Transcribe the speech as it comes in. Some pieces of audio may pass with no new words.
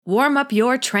Warm up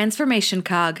your transformation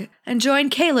cog and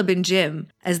join Caleb and Jim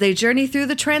as they journey through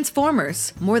the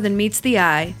Transformers More Than Meets the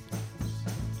Eye.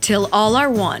 Till all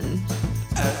are one.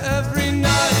 Every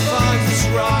night finds us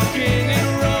rocking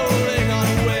and rolling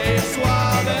on waves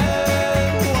wild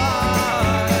and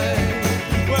wide.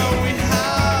 Well, we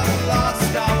have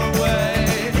lost our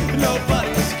way.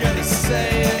 Nobody's gonna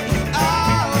say it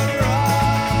outright.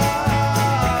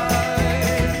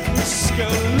 We just go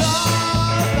la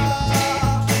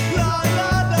la la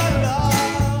la la la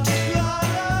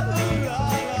la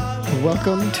la.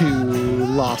 Welcome to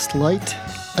Lost Light,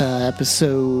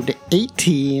 episode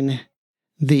 18,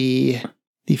 the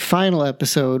final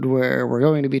episode where we're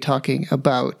going to be talking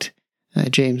about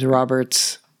James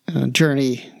Roberts'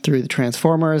 journey through the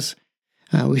Transformers.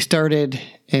 We started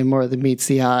in More Than Meets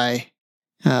the Eye.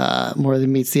 More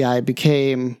Than Meets the Eye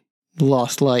became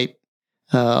Lost Light.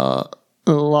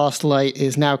 Lost Light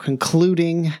is now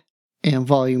concluding in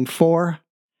Volume 4,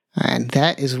 and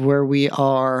that is where we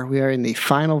are. We are in the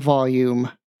final volume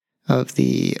of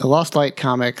the Lost Light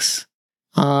comics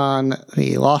on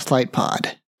the Lost Light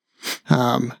Pod.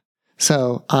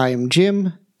 So I am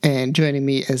Jim, and joining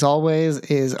me as always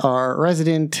is our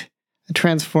resident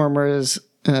Transformers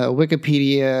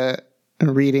Wikipedia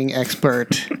reading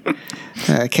expert,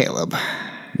 Caleb.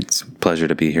 It's a pleasure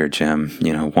to be here, Jim.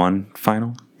 You know, one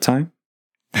final time.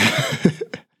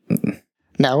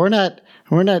 Now we're not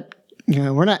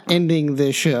ending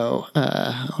the show.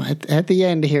 At the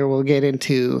end here, we'll get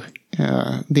into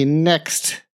the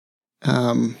next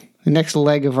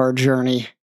leg of our journey.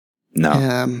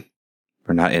 No,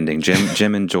 we're not ending.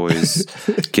 Jim enjoys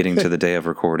getting to the day of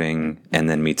recording and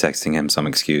then me texting him some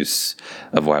excuse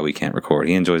of why we can't record.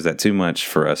 He enjoys that too much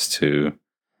for us to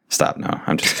stop. No,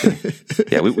 I'm just kidding.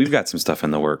 Yeah, we've got some stuff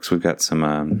in the works. We've got some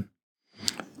a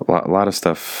lot of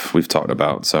stuff we've talked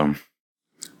about. So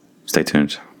stay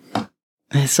tuned.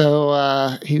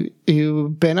 So, you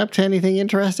been up to anything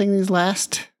interesting these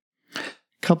last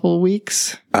couple of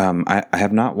weeks? I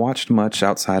have not watched much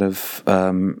outside of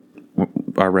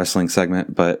our wrestling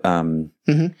segment, but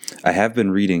I have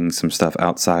been reading some stuff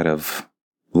outside of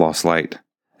Lost Light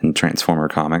and Transformer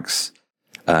comics.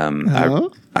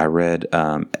 I read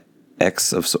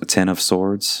Ten of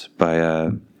Swords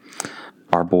by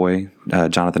our boy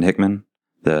Jonathan Hickman,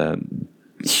 the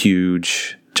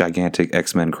huge, gigantic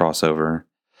X-Men crossover.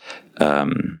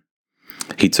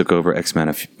 He took over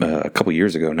X-Men a couple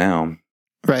years ago now.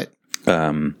 Right.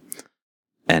 And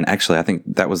actually, I think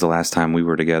that was the last time we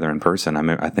were together in person.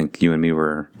 I think you and me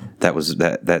were.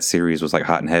 That series was like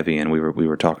hot and heavy, and we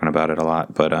were talking about it a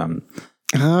lot. But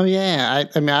oh yeah,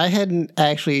 I mean, I hadn't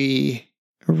actually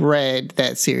read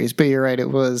that series, but you're right.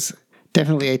 It was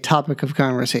definitely a topic of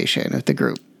conversation with the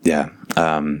group. Yeah.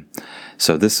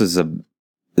 So this is a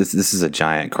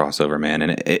giant crossover, man,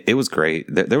 and it was great.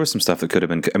 There was some stuff that could have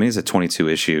been. I mean, it's a 22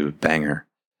 issue banger,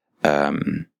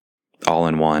 all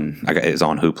in one. It's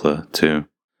on Hoopla too.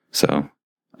 So,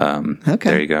 okay.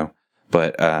 There you go.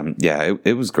 But yeah,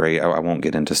 it was great. I won't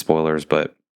get into spoilers,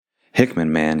 but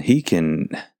Hickman, man, he can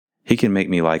make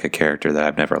me like a character that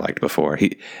I've never liked before.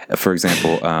 For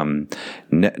example,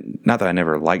 not that I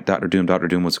never liked Dr. Doom. Dr.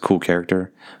 Doom was a cool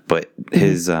character, but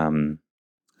his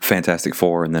Fantastic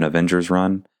Four and then Avengers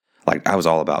run, like I was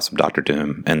all about some Dr.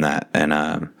 Doom and that,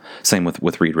 and same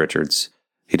with Reed Richards.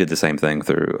 He did the same thing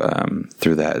through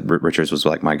that. Richards was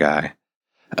like my guy,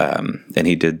 and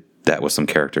he did that with some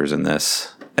characters in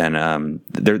this. And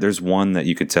there's one that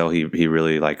you could tell he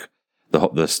really like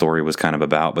the story was kind of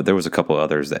about, but there was a couple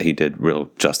others that he did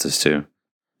real justice to.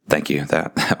 Thank you.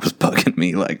 That was bugging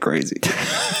me like crazy.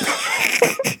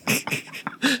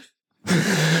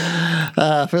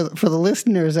 For the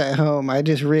listeners at home, I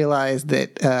just realized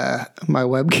that my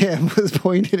webcam was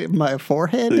pointed at my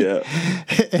forehead. Yeah.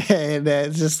 And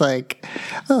it's just like,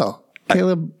 oh,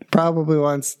 Caleb probably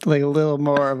wants like a little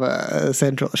more of a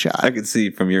central shot. I could see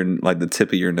from your like the tip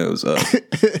of your nose up.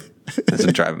 This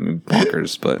is driving me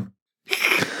bonkers, but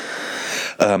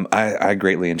I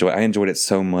greatly enjoyed. I enjoyed it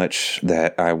so much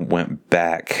that I went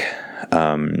back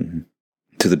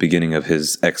to the beginning of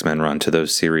his X-Men run, to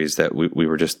those series that we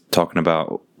were just talking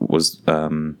about, was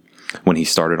when he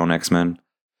started on X-Men,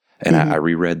 and I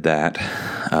reread that.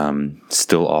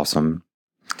 Still awesome.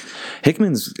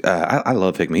 Hickman's I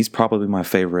love Hickman. He's probably my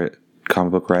favorite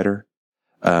comic book writer,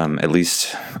 at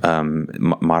least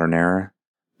modern era.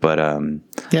 But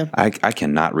I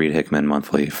cannot read Hickman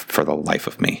monthly for the life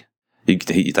of me.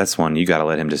 That's one you got to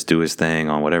let him just do his thing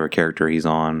on whatever character he's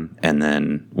on, and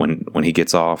then when he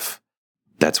gets off,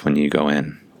 that's when you go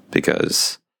in,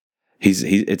 because it's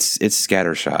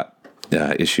scattershot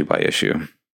issue by issue.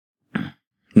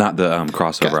 Not the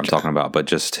crossover I'm Gotcha. talking about, but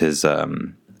just his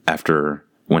after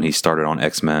when he started on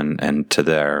X-Men and to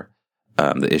there,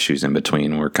 the issues in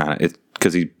between were kind of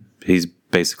because he's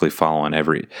basically following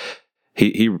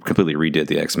he completely redid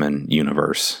the X-Men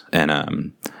universe,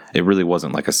 and it really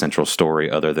wasn't like a central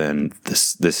story other than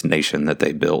this nation that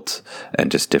they built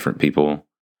and just different people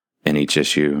in each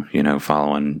issue, you know,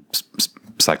 following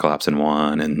Cyclops in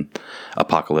one and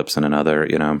Apocalypse in another,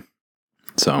 you know.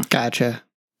 So Gotcha.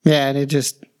 Yeah, and it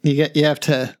just you have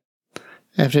to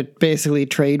basically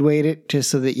trade weight it just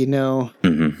so that you know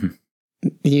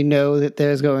that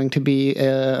there's going to be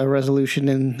a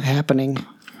resolution happening.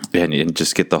 and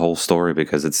just get the whole story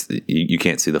because it's you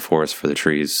can't see the forest for the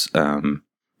trees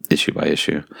issue by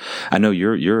issue. I know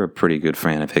you're a pretty good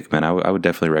fan of Hickman. I would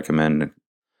definitely recommend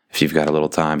if you've got a little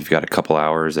time, if you've got a couple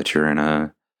hours that you're in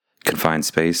a confined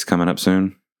space coming up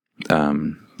soon,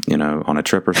 you know, on a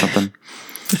trip or something.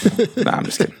 Nah, I'm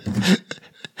just kidding.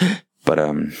 But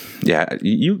yeah,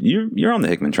 you're on the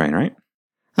Hickman train, right?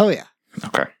 Oh yeah.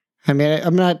 Okay. I mean,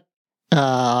 I'm not.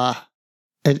 I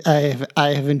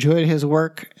have enjoyed his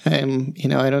work. You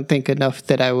know, I don't think enough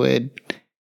that I would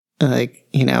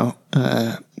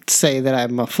say that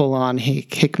I'm a full on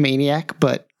Hickmaniac,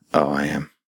 but Oh, I am.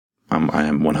 I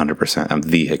am 100%. I'm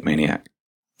the Hickmaniac.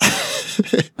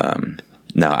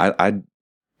 No,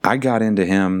 I got into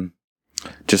him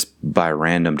just by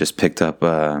random. Just picked up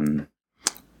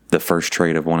the first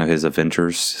trade of one of his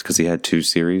Avengers because he had 2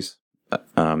 series,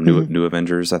 New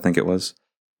Avengers, I think it was,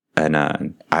 and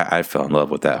I fell in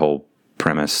love with that whole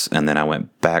premise. And then I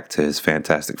went back to his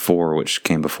Fantastic Four, which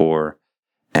came before,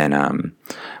 and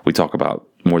we talk about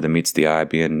More Than Meets the Eye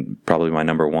being probably my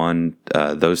number one.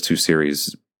 Those 2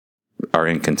 series are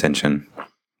in contention.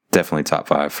 Definitely top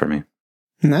 5 for me.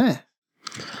 nah.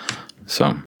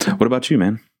 So, what about you,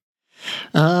 man?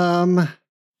 I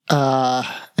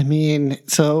mean,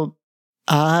 so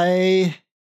I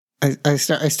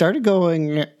started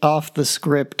going off the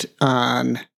script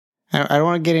on. I don't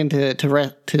want to get into to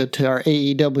our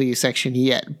AEW section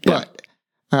yet, but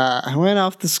I went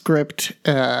off the script.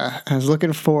 I was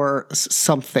looking for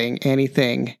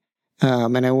anything,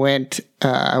 and I went.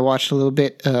 I watched a little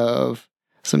bit of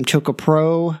some Choco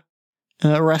Pro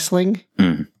wrestling.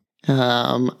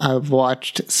 I've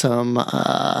watched some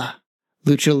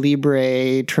Lucha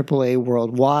Libre AAA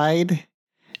Worldwide.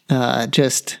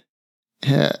 Just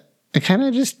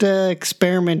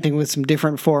experimenting with some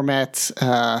different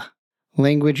formats,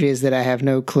 languages that I have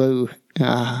no clue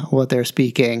what they're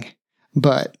speaking.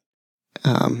 But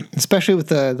especially with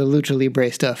the Lucha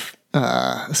Libre stuff,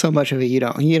 so much of it you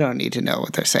don't need to know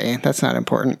what they're saying. That's not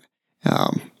important.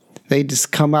 They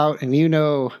just come out and you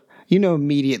know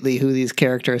immediately who these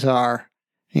characters are.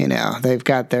 You know, they've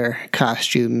got their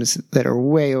costumes that are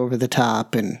way over the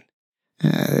top and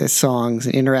their songs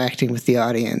and interacting with the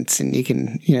audience. And you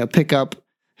can, pick up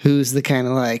who's the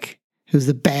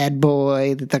bad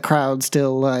boy that the crowd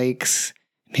still likes,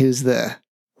 who's the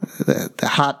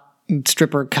hot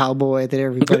stripper cowboy that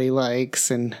everybody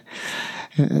likes, and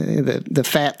the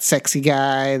fat, sexy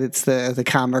guy that's the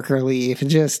comic relief.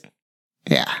 Just,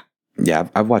 yeah. Yeah,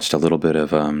 I've watched a little bit of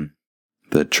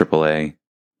the AAA,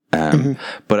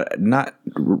 but not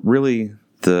really.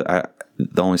 The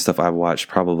only stuff I've watched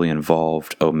probably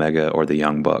involved Omega or the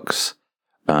Young Bucks.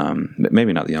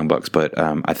 Maybe not the Young Bucks, but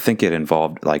I think it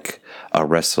involved like a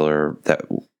wrestler that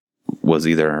was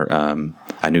either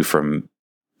I knew from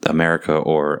America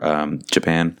or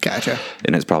Japan. Gotcha.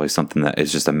 And it's probably something that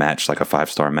is just a match, like a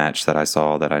 5-star match that I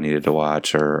saw that I needed to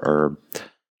watch, or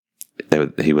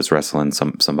he was wrestling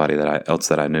somebody else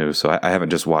that I knew. So I haven't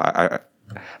just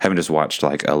watched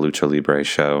like a Lucha Libre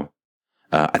show.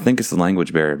 I think it's the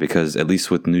language barrier because at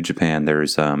least with New Japan,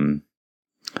 there's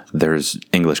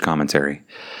English commentary,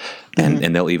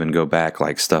 and they'll even go back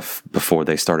like stuff before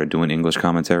they started doing English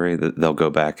commentary. They'll go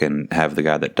back and have the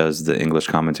guy that does the English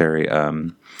commentary.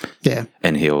 And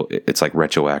it's like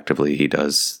retroactively he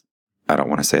does. I don't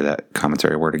want to say that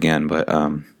commentary word again, but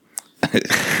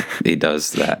he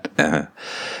does that.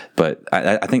 But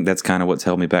I think that's kind of what's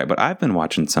held me back. But I've been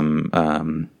watching some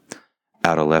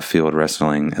out of left field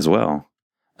wrestling as well.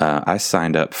 I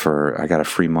signed up I got a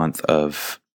free month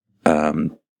of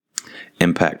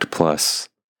Impact Plus,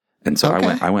 and so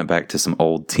I went back to some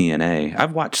old TNA.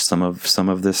 I've watched some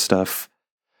of this stuff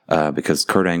because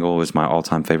Kurt Angle is my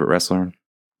all-time favorite wrestler,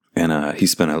 and he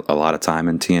spent a lot of time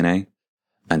in TNA,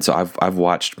 and so I've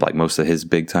watched like most of his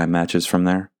big time matches from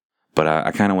there. But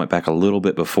I kind of went back a little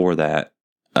bit before that,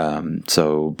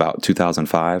 so about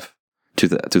 2005.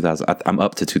 2000, I'm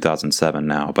up to 2007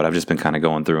 now, but I've just been kind of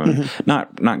going through and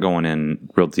not going in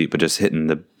real deep, but just hitting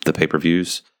the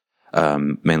pay-per-views.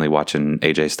 Mainly watching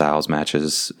AJ Styles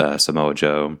matches, Samoa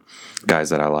Joe, guys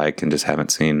that I like and just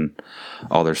haven't seen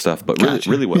all their stuff. But really, Gotcha.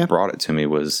 really what Yeah. brought it to me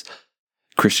was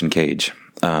Christian Cage.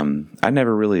 I'd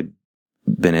never really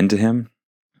been into him.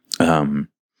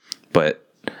 But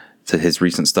to his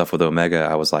recent stuff with Omega,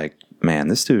 I was like, man,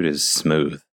 this dude is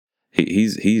smooth.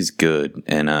 He's good.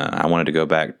 And I wanted to go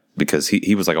back because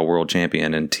he was like a world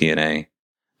champion in TNA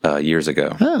years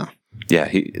ago. Oh, Yeah,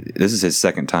 this is his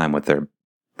second time with their,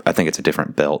 I think it's a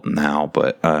different belt now,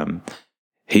 but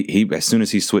he as soon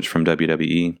as he switched from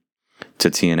WWE to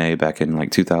TNA back in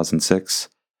like 2006,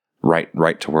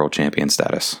 right to world champion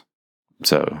status.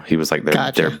 So he was like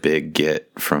Gotcha. their big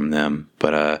get from them.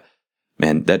 But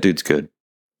man, that dude's good.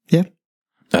 Yeah.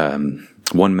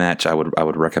 One match I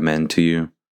would recommend to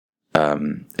you.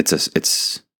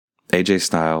 It's AJ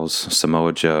Styles,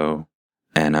 Samoa Joe,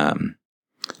 and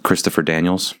Christopher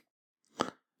Daniels.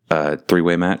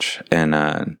 3-way match,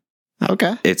 and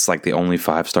okay. it's like the only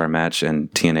 5-star match in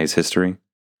TNA's history,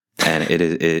 and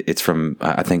it's from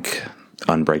I think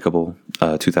Unbreakable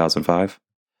 2005.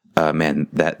 Man,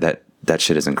 that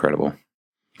shit is incredible.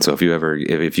 So if you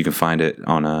can find it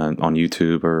on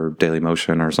YouTube or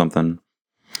Dailymotion or something.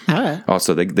 All right.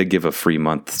 Also, they give a free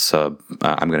month sub.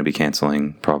 I'm going to be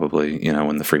canceling probably,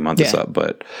 when the free month is Yeah. up,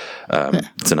 but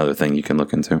it's another thing you can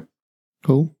look into.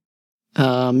 Cool.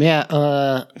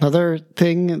 Another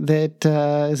thing that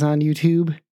is on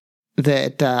YouTube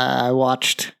that I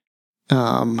watched,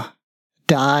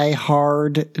 Die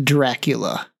Hard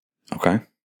Dracula. Okay.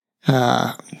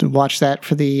 Watched that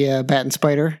for the Bat and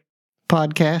Spider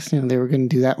podcast. They were going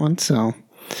to do that one, so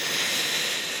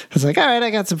I was like, all right, I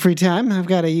got some free time. I've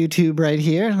got a YouTube right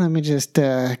here. Let me just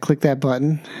click that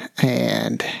button,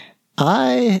 and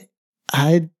I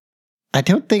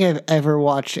don't think I've ever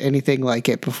watched anything like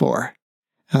it before.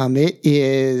 It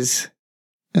is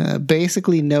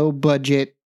basically no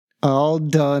budget, all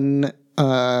done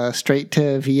straight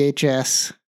to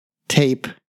VHS tape.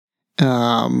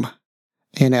 A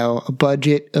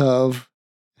budget of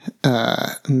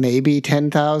maybe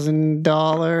 $10,000,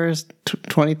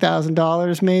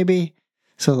 $20,000 maybe.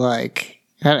 So like,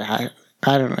 I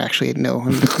don't actually know.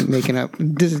 I'm making up.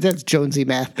 That's Jonesy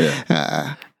math.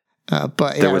 Yeah. But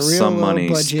There yeah, was real some low money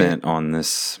budget. spent on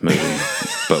this movie,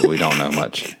 but we don't know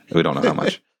much. We don't know how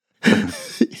much.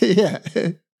 Yeah.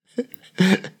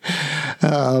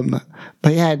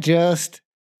 But yeah,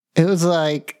 it was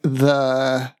like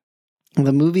the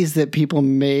movies that people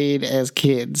made as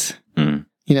kids. Mm.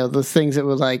 Those things that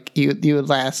would like you would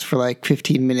last for like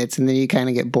 15 minutes and then you kind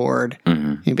of get bored.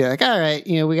 Hmm. You'd be like, all right,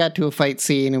 we got to a fight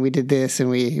scene and we did this and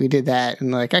we did that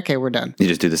and like, okay, we're done. You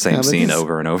just do the same but scene this-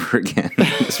 over and over again,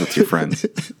 just with your friends.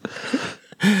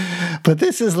 But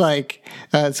this is like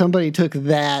somebody took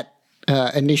that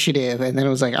initiative and then it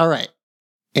was like, all right,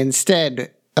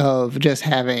 instead of just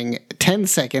having 10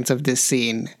 seconds of this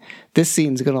scene's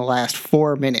going to last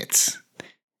 4 minutes,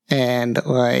 and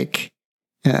like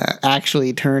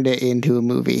actually turned it into a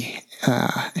movie.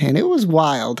 And it was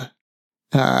wild.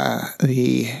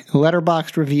 The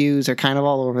Letterboxd reviews are kind of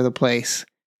all over the place.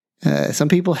 Some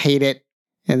people hate it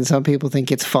and some people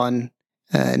think it's fun.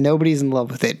 Nobody's in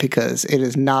love with it because it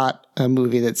is not a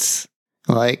movie that's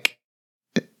like,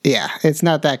 it's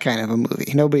not that kind of a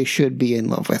movie. Nobody should be in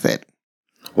love with it.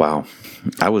 Wow.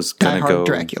 I was Die gonna Hard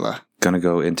Dracula.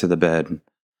 go into the bed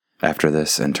after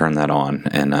this and turn that on,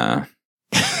 and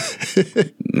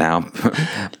now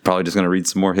probably just gonna read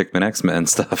some more Hickman X-Men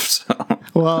stuff. So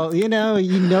Well, you're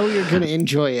going to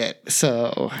enjoy it.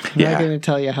 So I'm Yeah. not going to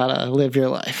tell you how to live your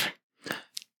life.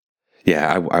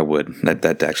 yeah, I would.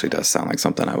 That actually does sound like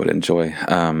something I would enjoy.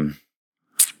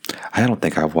 I don't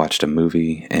think I've watched a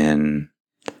movie in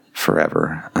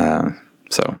forever.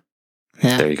 So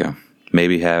Yeah. there you go.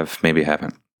 Maybe have, maybe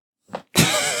haven't.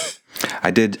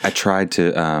 I tried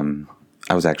to,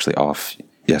 I was actually off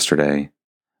yesterday.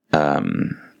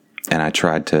 And I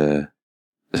tried to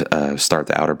start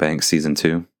the Outer Banks season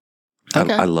 2.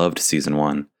 Okay. I loved season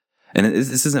 1. And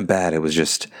this isn't bad. It was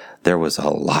just, there was a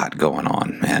lot going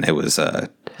on, man. It was, I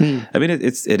mean,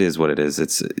 it is what it is.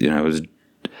 It's,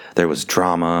 there was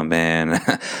drama, man.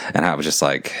 And I was just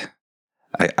like,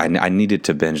 I needed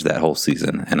to binge that whole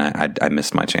season, and I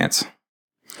missed my chance.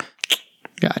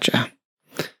 Gotcha.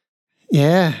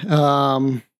 Yeah.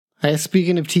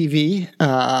 Speaking of TV,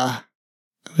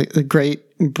 the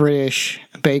Great British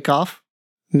Bake Off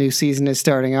new season is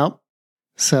starting up,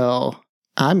 so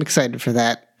I'm excited for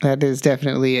that. That is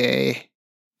definitely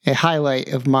a highlight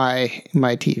of my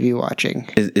TV watching.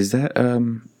 Is that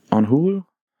on Hulu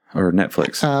or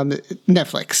Netflix?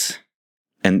 Netflix.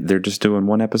 And they're just doing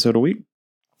one episode a week?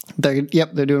 They're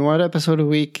doing one episode a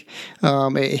week.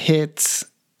 It hits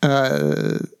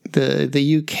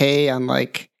the UK on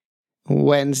like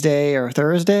Wednesday or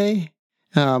Thursday,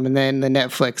 and then the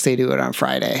Netflix they do it on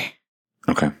Friday.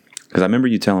 Okay, because I remember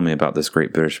you telling me about this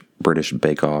Great British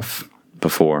Bake Off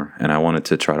before, and I wanted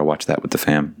to try to watch that with the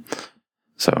fam.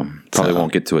 So probably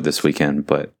won't get to it this weekend,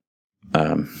 but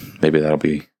maybe that'll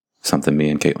be something me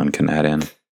and Caitlin can add in.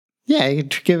 Yeah, you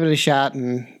can give it a shot,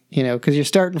 and because you're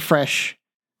starting fresh,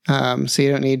 so you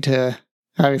don't need to.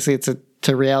 Obviously, it's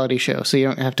a reality show, so you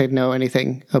don't have to know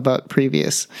anything about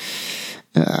previous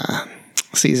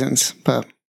seasons. But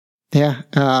yeah,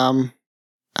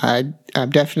 I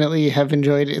definitely have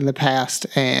enjoyed it in the past,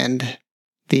 and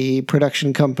the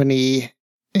production company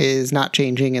is not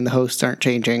changing, and the hosts aren't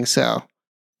changing. So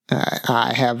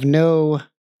I have no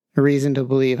reason to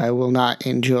believe I will not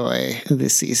enjoy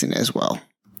this season as well.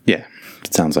 Yeah,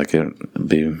 it sounds like it'll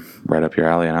be right up your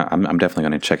alley, and I'm definitely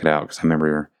going to check it out because I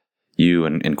remember you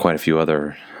and quite a few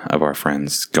other of our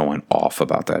friends going off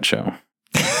about that show.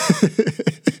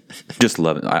 Just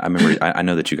love it. I remember. I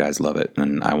know that you guys love it,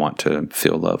 and I want to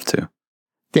feel love too.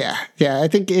 Yeah. I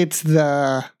think it's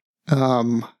the.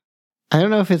 I don't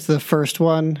know if it's the first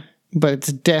one, but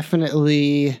it's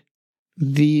definitely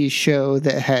the show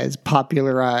that has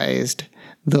popularized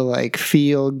the like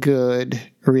feel good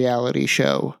reality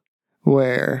show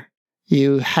where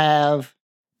you have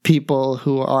people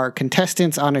who are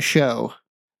contestants on a show,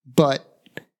 but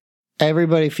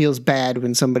everybody feels bad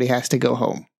when somebody has to go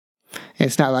home. And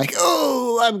it's not like,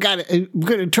 oh, I'm going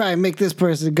to try and make this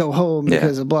person go home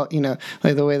because of blah,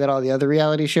 like the way that all the other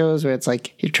reality shows where it's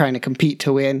like you're trying to compete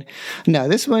to win. No,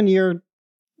 this one there's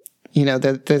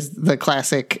the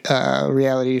classic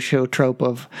reality show trope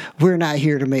of we're not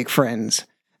here to make friends.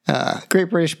 Great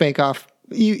British Bake Off,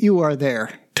 you are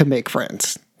there to make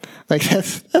friends. Like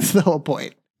that's the whole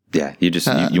point. Yeah, you just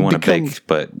you want to bake,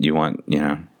 but you want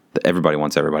everybody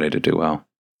wants everybody to do well.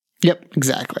 Yep,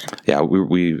 exactly. Yeah,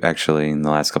 we actually in the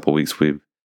last couple of weeks we've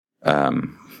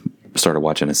started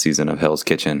watching a season of Hell's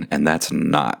Kitchen, and that's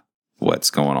not what's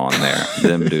going on there.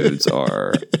 Them dudes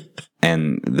are,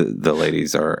 and the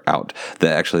ladies are out.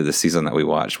 The season that we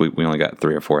watched, we only got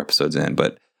 3 or 4 episodes in,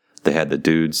 but they had the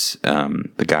dudes,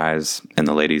 the guys, and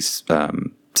the ladies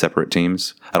separate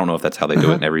teams. I don't know if that's how they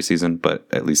do it in every season, but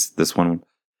at least this one.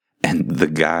 And the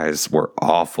guys were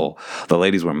awful. The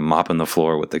ladies were mopping the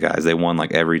floor with the guys. They won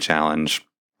like every challenge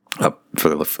up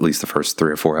for at least the first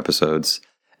 3 or 4 episodes.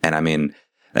 And I mean,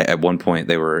 at one point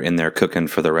they were in there cooking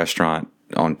for the restaurant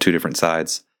on 2 different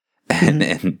sides.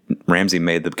 And Ramsay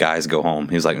made the guys go home.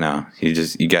 He was like, no, they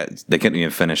couldn't even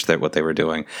finish what they were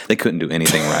doing. They couldn't do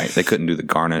anything right. They couldn't do the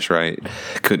garnish right.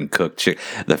 Couldn't cook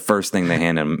the first thing they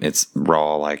handed him, it's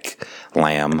raw like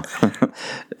lamb.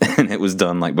 And it was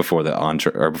done like before the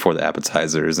entree or before the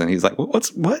appetizers. And he's like,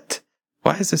 what?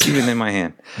 Why is this even in my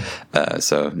hand?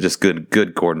 So just good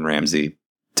Gordon Ramsay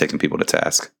taking people to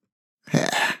task.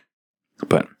 Yeah.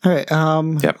 But all right.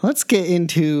 Let's get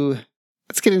into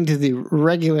the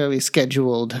regularly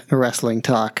scheduled wrestling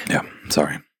talk. Yeah,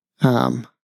 sorry.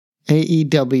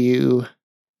 AEW.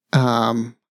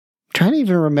 Trying to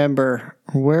even remember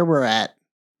where we're at.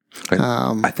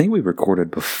 I think we recorded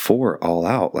before All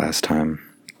Out last time,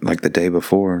 like the day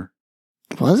before.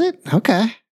 Was it?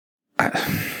 Okay.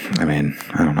 I mean,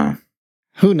 I don't know.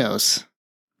 Who knows?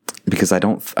 Because I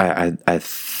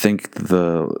think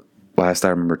the last I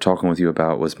remember talking with you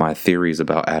about was my theories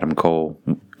about Adam Cole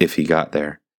if he got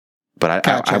there. But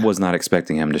I was not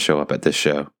expecting him to show up at this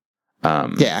show.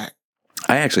 Yeah.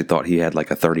 I actually thought he had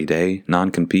like a 30-day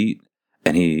non-compete,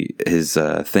 and his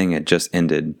thing had just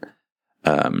ended.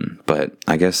 But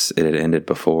I guess it had ended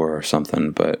before or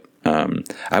something. But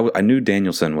I knew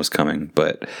Danielson was coming,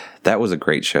 but that was a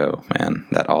great show, man.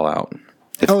 That All Out.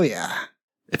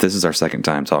 If this is our second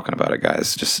time talking about it,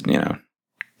 guys, just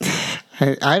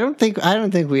I don't think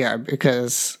we are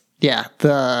because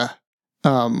the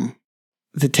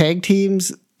tag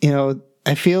teams,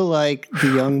 I feel like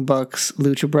the Young Bucks,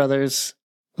 Lucha Brothers,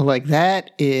 like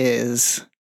that is,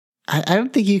 I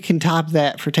don't think you can top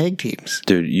that for tag teams.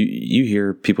 Dude, you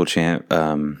hear people chant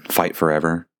 "Fight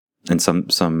Forever" in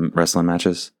some wrestling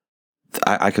matches.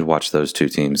 I could watch those 2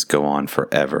 teams go on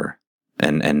forever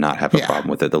and not have a problem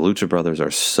with it. The Lucha Brothers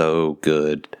are so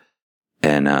good,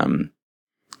 and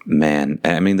man,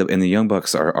 I mean, the Young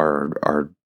Bucks are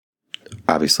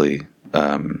obviously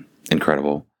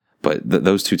incredible, but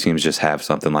those 2 teams just have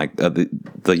something. Like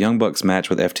the Young Bucks match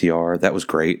with FTR, that was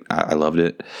great. I loved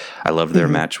it. I loved their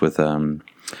match with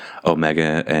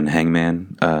Omega and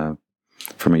Hangman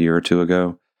from a year or 2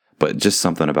 ago. But just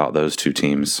something about those 2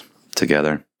 teams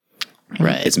together,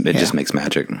 right? It just makes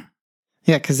magic.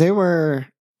 Yeah, because they were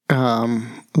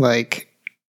like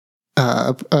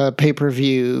a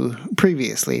pay-per-view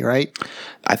previously, right?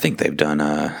 I think they've done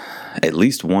at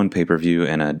least one pay-per-view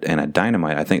and a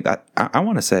Dynamite. I think that I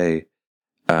want to say,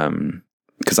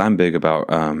 because I'm big about,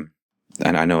 and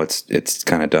I know it's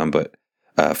kind of dumb, but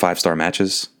 5-star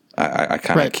matches. I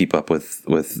kind of keep up with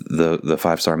the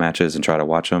 5-star matches and try to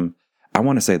watch them. I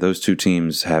want to say those two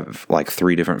teams have like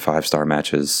 3 different 5-star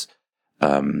matches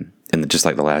in just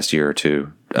like the last year or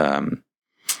two.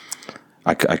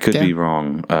 I could be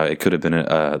wrong. It could have been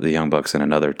the Young Bucks and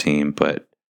another team, but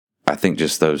I think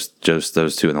just those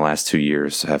two in the last 2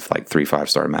 years have like 3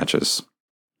 5-star matches.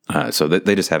 So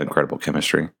they just have incredible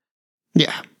chemistry.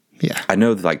 Yeah. I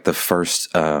know that like the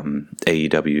first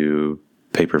AEW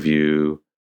pay-per-view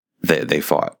they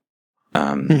fought.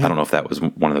 I don't know if that was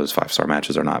one of those 5-star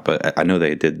matches or not, but I know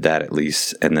they did that at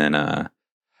least. And then I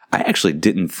actually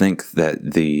didn't think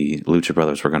that the Lucha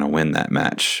Brothers were going to win that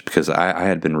match because I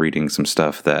had been reading some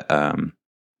stuff that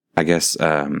I guess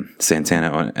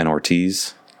Santana and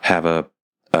Ortiz have a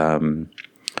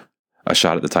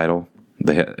shot at the title,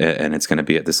 and it's going to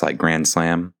be at this like Grand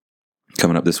Slam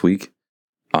coming up this week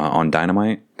on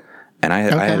Dynamite. And I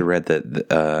had read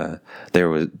that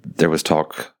there was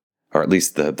talk, or at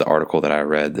least the article that I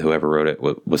read, whoever wrote it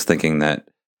was thinking that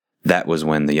was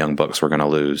when the Young Bucks were going to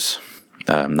lose.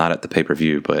 Not at the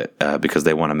pay-per-view, but because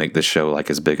they want to make this show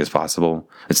like as big as possible.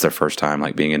 It's their first time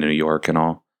like being in New York and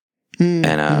all.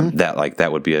 And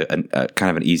that would be a kind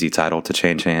of an easy title to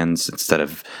change hands instead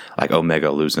of like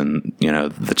Omega losing,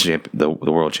 the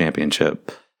world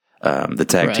championship. The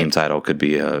tag team title could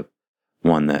be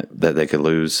one that they could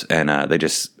lose. And they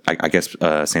just, I guess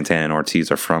Santana and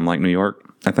Ortiz are from like New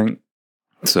York, I think.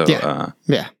 So,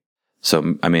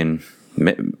 So, I mean,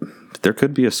 there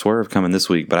could be a swerve coming this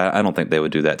week, but I don't think they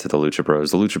would do that to the Lucha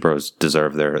Bros. The Lucha Bros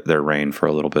deserve their reign for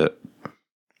a little bit.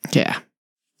 Yeah.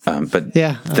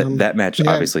 That match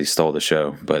obviously stole the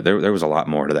show, but there was a lot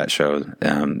more to that show,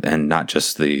 and not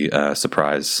just the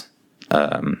surprise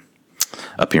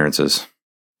appearances.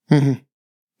 Mm-hmm.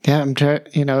 Yeah,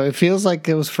 it feels like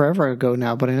it was forever ago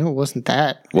now, but I know it wasn't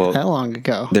that long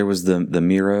ago. There was the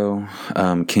Miro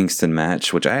Kingston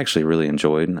match, which I actually really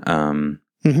enjoyed.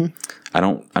 I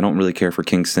don't really care for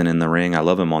Kingston in the ring. I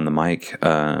love him on the mic,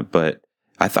 but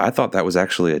I thought that was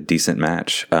actually a decent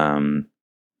match.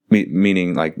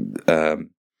 Meaning, like,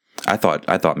 I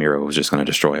thought Miro was just going to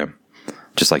destroy him,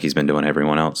 just like he's been doing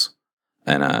everyone else.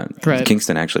 And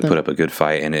Kingston actually put up a good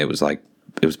fight, and it was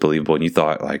believable. And you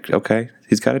thought, like, okay,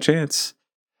 he's got a chance.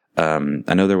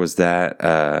 I know there was that,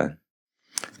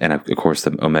 and of course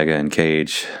the Omega and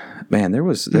Cage. Man, there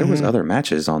was other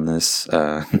matches on this.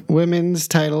 Women's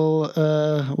title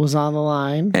was on the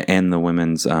line, and the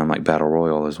women's like battle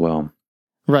royal as well.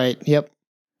 Right. Yep.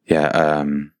 Yeah.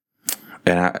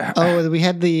 And we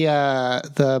had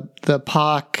the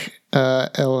Pac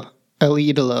El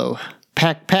Idolo,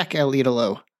 Pac El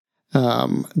Idolo,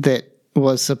 that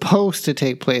was supposed to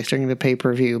take place during the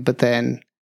pay-per-view, but then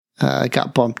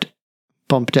got bumped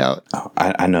out. Oh,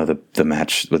 I know the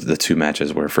match with the 2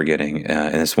 matches we're forgetting,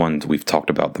 and this one we've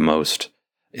talked about the most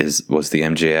was the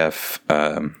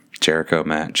MJF Jericho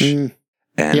match, and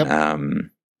the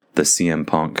CM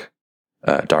Punk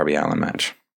Darby Allin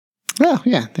match. Oh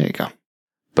yeah, there you go.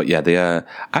 But yeah,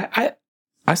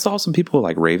 I saw some people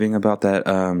like raving about that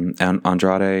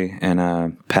Andrade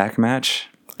and Pac match.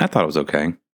 I thought it was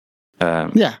okay.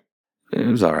 Yeah, it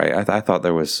was all right. I thought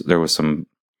there was some.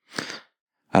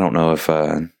 I don't know if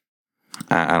I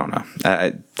don't know.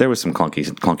 There was some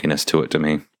clunkiness to it to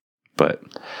me, but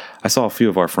I saw a few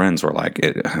of our friends were like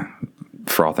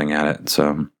frothing at it.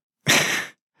 So,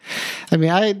 I mean,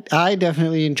 I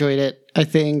definitely enjoyed it. I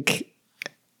think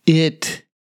it.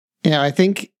 I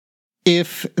think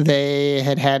if they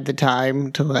had the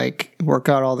time to like work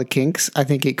out all the kinks, I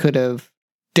think it could have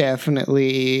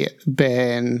definitely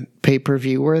been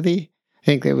pay-per-view worthy. I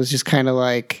think it was just kind of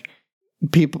like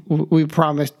we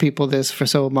promised people this for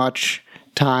so much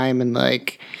time, and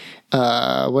like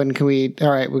when can we? All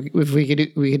right, if we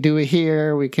could do it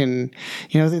here, we can.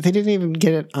 They didn't even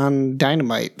get it on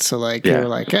Dynamite, so like they were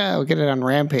like, we'll get it on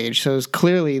Rampage. So it was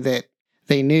clearly that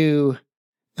they knew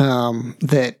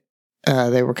that.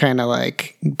 They were kind of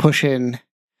like pushing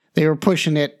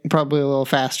it probably a little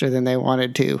faster than they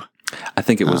wanted to. I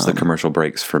think it was the commercial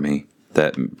breaks for me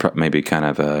that maybe kind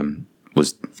of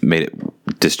made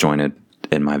it disjointed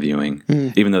in my viewing,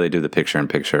 even though they do the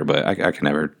picture-in-picture, but I can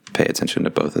never pay attention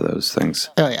to both of those things.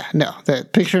 Oh yeah, no, the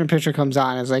picture-in-picture comes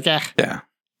on, it's like, get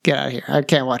out of here, I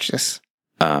can't watch this.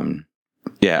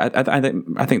 Yeah,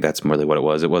 I think that's really what it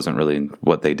was. It wasn't really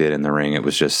what they did in the ring. It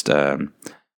was just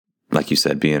like you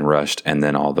said, being rushed, and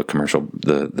then all the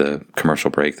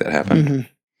commercial break that happened.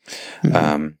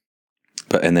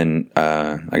 But and then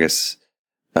I guess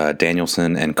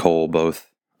Danielson and Cole both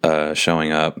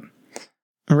showing up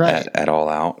Right. at All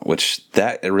Out, which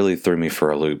that it really threw me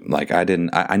for a loop. Like I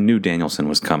knew Danielson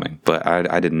was coming, but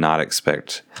I did not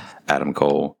expect Adam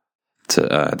Cole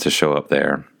to show up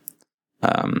there.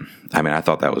 I mean, I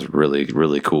thought that was really,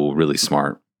 really cool, really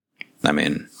smart. I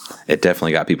mean, it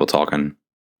definitely got people talking,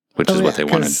 which is what they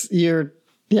wanted.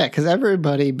 Because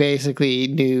everybody basically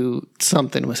knew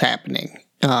something was happening.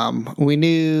 We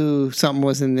knew something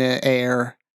was in the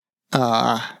air,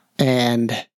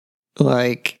 and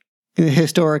like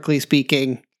historically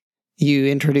speaking, you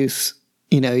introduce,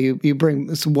 you bring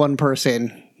this one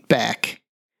person back.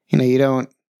 You don't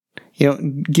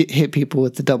hit people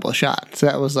with the double shot. So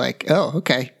that was like, oh,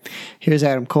 okay, here's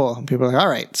Adam Cole. And people are like, all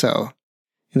right. So,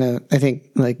 I think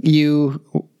like you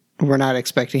were not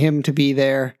expecting him to be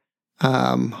there.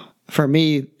 For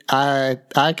me, I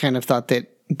kind of thought that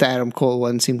the Adam Cole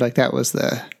one seemed like that was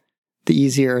the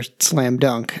easier slam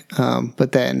dunk.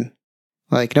 But then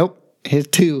like, nope,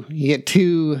 you get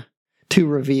two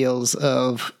reveals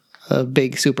of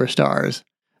big superstars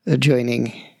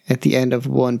joining at the end of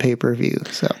one pay-per-view.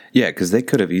 So yeah, because they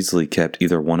could have easily kept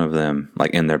either one of them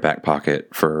like in their back pocket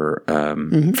for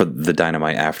the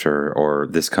Dynamite after, or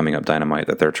this coming up Dynamite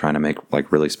that they're trying to make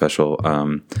like really special.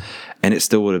 And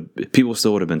people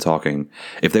still would have been talking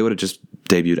if they would have just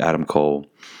debuted Adam Cole.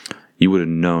 You would have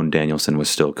known Danielson was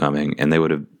still coming, and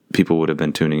people would have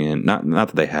been tuning in. Not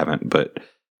that they haven't, but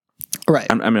right.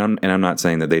 I'm not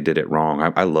saying that they did it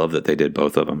wrong. I love that they did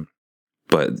both of them,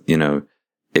 but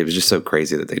it was just so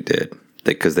crazy that they did,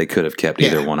 because they could have kept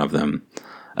either one of them.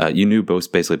 You knew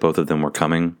basically both of them were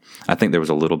coming. I think there was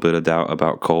a little bit of doubt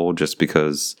about Cole just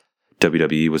because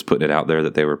WWE was putting it out there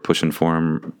that they were pushing for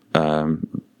him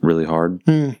really hard.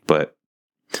 But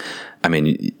I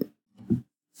mean,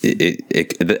 I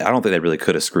don't think they really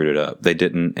could have screwed it up. They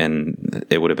didn't, and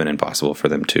it would have been impossible for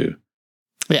them to.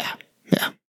 Yeah.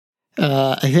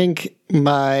 I think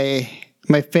my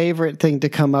favorite thing to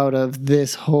come out of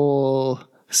this whole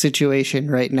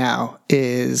situation right now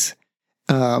is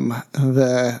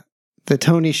the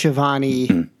Tony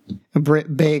Schiavone,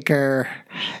 Britt Baker,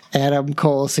 Adam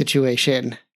Cole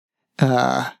situation.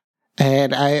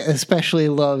 And I especially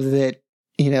love that,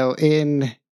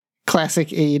 in classic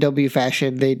AEW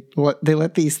fashion, they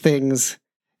let these things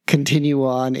continue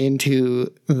on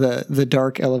into the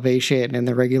dark elevation and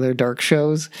the regular dark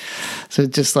shows. So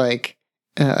it's just like,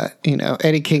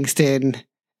 Eddie Kingston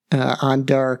on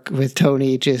Dark with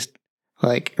Tony just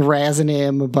like razzing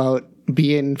him about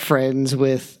being friends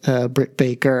with Britt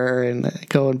Baker and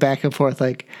going back and forth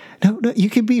like, no, you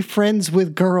can be friends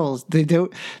with girls. They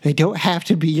don't have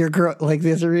to be your girl. Like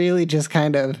this really just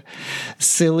kind of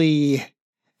silly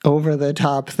over the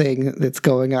top thing that's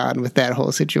going on with that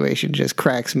whole situation just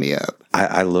cracks me up.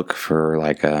 I look for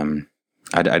like I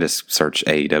just search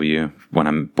AEW when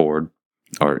I'm bored,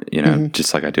 or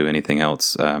just like I do anything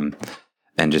else, and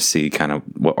just see kind of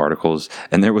what articles.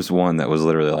 And there was one that was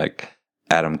literally like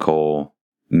Adam Cole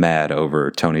mad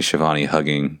over Tony Schiavone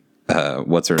hugging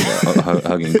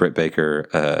hugging Britt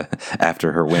Baker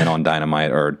after her win on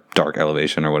Dynamite or Dark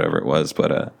Elevation or whatever it was.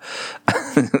 But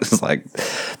it's like,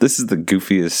 this is the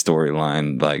goofiest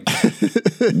storyline, like,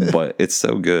 but it's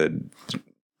so good.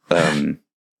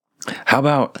 How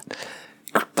about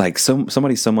like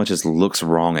somebody so much as looks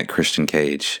wrong at Christian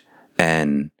Cage,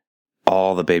 and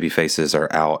all the baby faces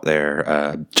are out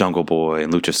there, Jungle Boy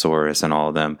and Luchasaurus and all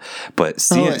of them. But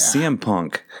CM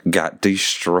Punk got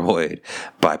destroyed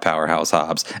by Powerhouse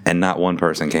Hobbs, and not one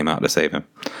person came out to save him.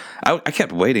 I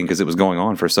kept waiting because it was going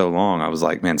on for so long. I was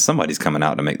like, man, somebody's coming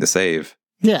out to make the save.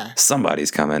 Yeah.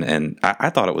 Somebody's coming. And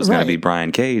I thought it was going to be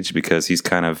Brian Cage because he's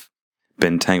kind of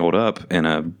been tangled up in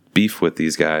a beef with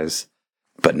these guys.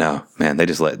 But no, man, they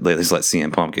just let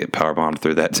CM Punk get powerbombed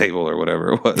through that table or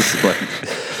whatever it was. Like,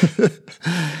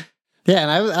 yeah, and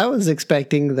I was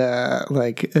expecting the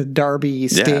like Darby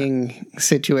Sting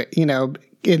situation.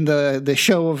 In the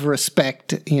show of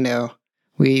respect,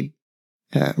 we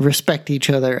respect each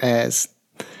other as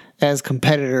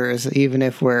competitors, even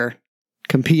if we're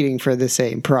competing for the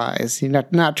same prize. You're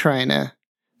not trying to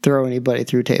throw anybody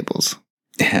through tables.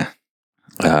 Yeah.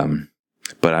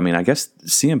 But I mean, I guess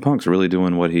CM Punk's really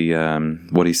doing what he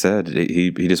said.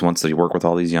 He just wants to work with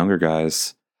all these younger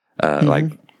guys,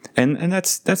 like, and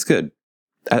that's good.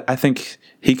 I think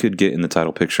he could get in the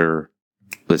title picture.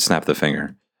 Let's snap the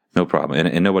finger, no problem,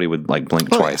 and nobody would like blink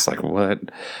twice. Like what?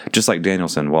 Just like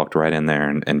Danielson walked right in there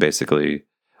and basically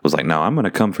was like, "No, I'm going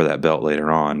to come for that belt later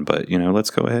on, but let's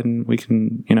go ahead and we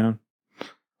can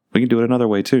we can do it another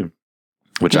way too,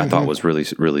 which I thought was really,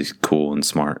 really cool and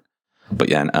smart. But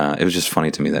yeah, it was just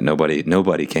funny to me that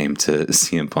nobody came to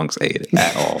CM Punk's aid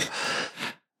at all.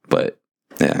 But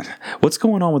yeah, what's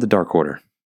going on with the Dark Order?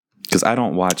 Because I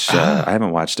don't watch, I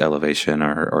haven't watched Elevation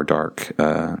or Dark.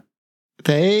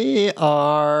 They're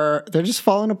just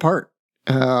falling apart.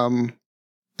 I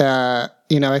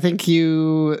think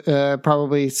you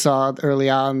probably saw early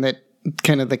on that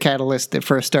kind of the catalyst that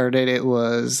first started it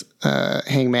was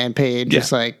Hangman Page,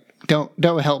 just like,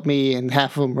 don't help me, and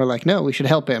half of them were like, no, we should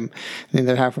help him, and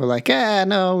the other half were like,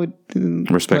 no,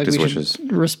 respect his wishes.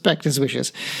 Respect his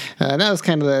wishes. That was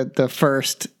kind of the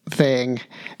first thing.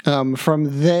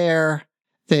 From there,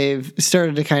 they've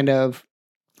started to kind of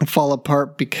fall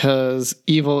apart because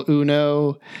Evil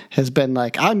Uno has been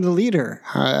like, I'm the leader.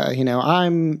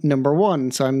 I'm number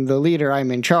one, so I'm the leader.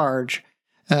 I'm in charge.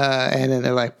 And then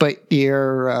they're like, but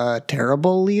you're a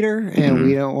terrible leader, and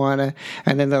we don't want to.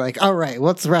 And then they're like, all right,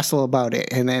 let's wrestle about it.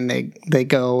 And then they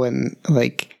go, and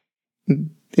like,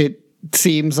 it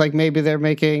seems like maybe they're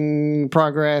making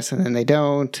progress, and then they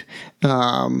don't.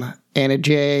 Anna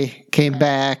Jay came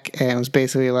back and was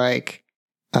basically like,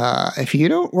 if you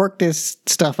don't work this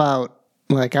stuff out,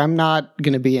 like, I'm not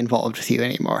going to be involved with you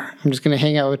anymore. I'm just going to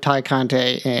hang out with Ty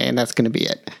Conte, and that's going to be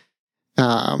it.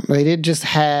 They did just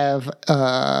have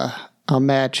a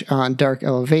match on Dark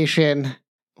Elevation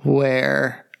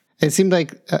where it seemed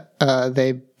like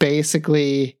they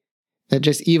basically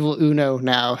just Evil Uno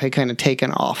now had kind of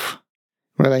taken off,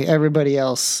 where like everybody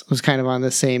else was kind of on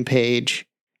the same page,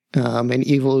 and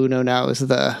Evil Uno now is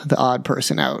the odd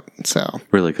person out. So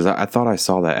really, because I thought I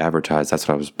saw that advertised. That's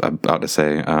what I was about to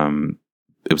say.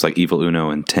 It was like Evil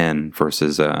Uno and 10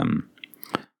 versus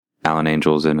Alan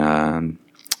Angels and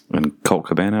Colt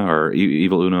Cabana, or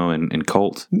Evil Uno and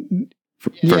Colt.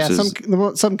 Versus...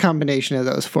 Yeah, some combination of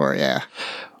those four. Yeah.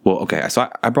 Well, okay.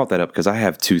 So I brought that up because I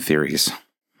have two theories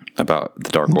about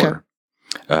the Dark Order.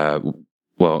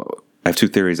 Well, I have two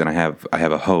theories, and I have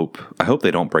a hope. I hope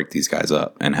they don't break these guys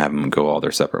up and have them go all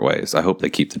their separate ways. I hope they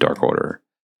keep the Dark Order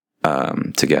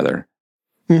together.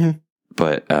 Mm-hmm.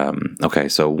 But okay,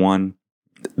 so one.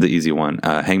 The easy one.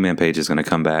 Hangman Page is going to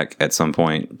come back at some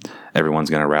point.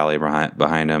 Everyone's going to rally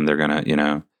behind him. They're going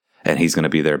to, and he's going to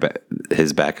be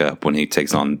his backup when he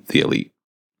takes on the Elite.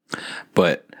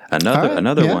 But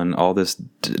another one, all this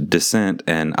dissent,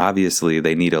 and obviously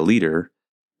they need a leader.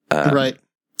 Right.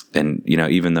 And,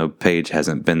 even though Page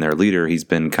hasn't been their leader, he's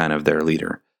been kind of their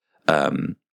leader.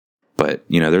 But,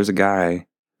 there's a guy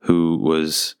who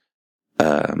was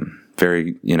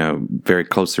very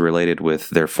closely related with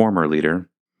their former leader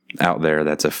out there.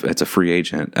 It's a free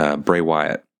agent, Bray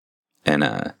Wyatt. And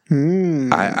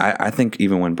I think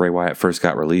even when Bray Wyatt first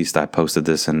got released, I posted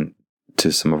this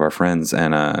to some of our friends,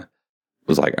 and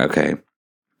was like, okay,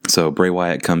 so Bray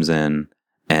Wyatt comes in,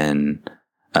 and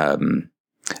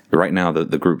right now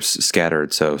the group's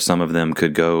scattered, so some of them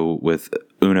could go with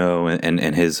Uno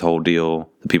and his whole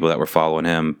deal, the people that were following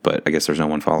him, but I guess there's no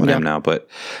one following him now, but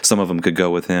some of them could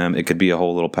go with him. It could be a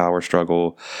whole little power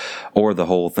struggle, or the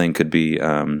whole thing could be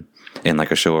in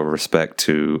like a show of respect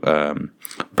to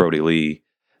Brody Lee,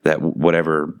 that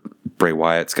whatever Bray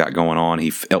Wyatt's got going on,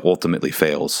 he ultimately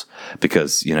fails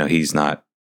because, he's not,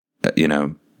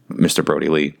 Mr. Brody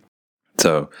Lee.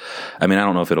 So, I mean, I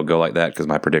don't know if it'll go like that because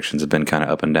my predictions have been kind of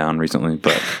up and down recently,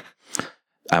 but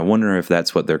I wonder if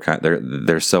that's what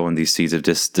they're sowing these seeds of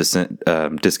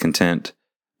discontent,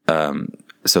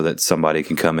 so that somebody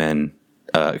can come in,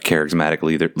 charismatic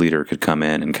leader could come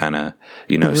in and kind of,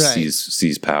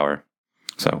 seize power.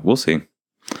 So we'll see.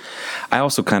 I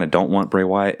also kind of don't want Bray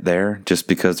Wyatt there just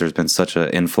because there's been such an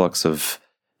influx of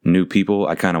new people.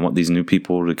 I kind of want these new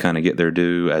people to kind of get their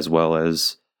due, as well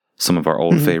as some of our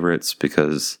old favorites,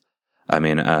 because I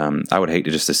mean, I would hate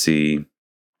to see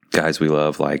guys we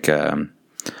love, like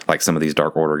some of these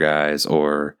Dark Order guys,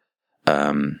 or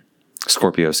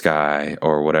Scorpio Sky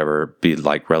or whatever, be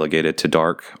like relegated to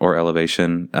Dark or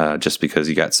Elevation, just because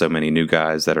you got so many new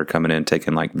guys that are coming in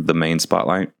taking like the main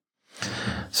spotlight.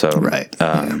 So right.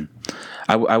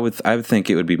 I would think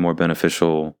it would be more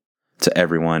beneficial to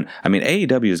everyone. I mean,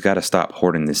 AEW has got to stop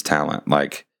hoarding this talent.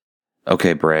 Like,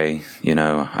 okay, Bray,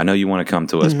 I know you want to come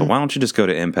to us, but why don't you just go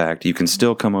to Impact? You can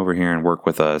still come over here and work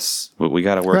with us. We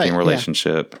got a working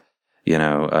relationship,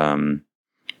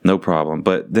 no problem.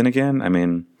 But then again, I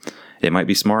mean, it might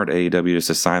be smart, AEW, just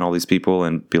to sign all these people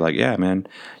and be like, yeah, man,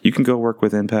 you can go work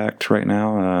with Impact right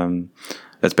now.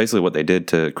 That's basically what they did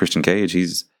to Christian Cage.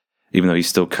 Even though he's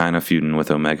still kind of feuding with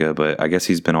Omega, but I guess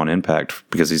he's been on Impact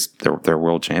because he's their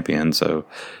world champion. So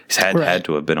he's had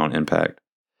to have been on Impact.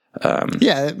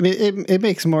 It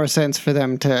makes more sense for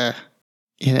them to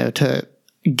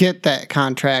get that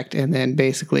contract and then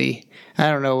basically, I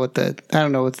don't know what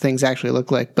the things actually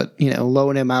look like, but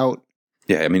loan him out.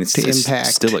 Yeah, I mean, it's Impact.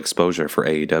 still exposure for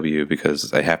AEW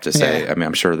because I have to say, I mean,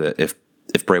 I'm sure that if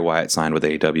Bray Wyatt signed with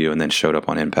AEW and then showed up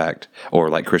on Impact, or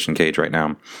like Christian Cage right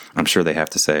now, I'm sure they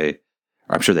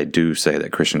do say that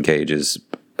Christian Cage is,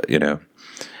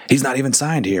 he's not even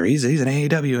signed here. He's an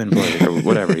AEW employee or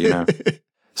whatever,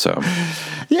 So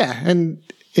yeah, and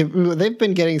they've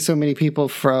been getting so many people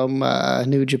from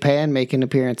New Japan making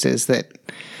appearances that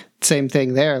same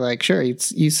thing there. Like, sure,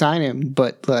 you sign him,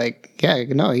 but like, yeah,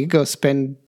 no, you go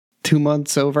spend 2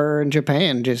 months over in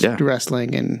Japan just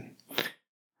wrestling, and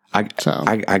I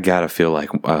gotta feel like,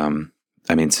 I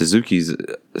mean, Suzuki's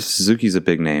a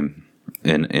big name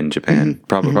in Japan,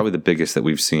 probably the biggest that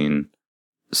we've seen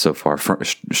so far,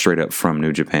 straight up from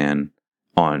New Japan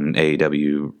on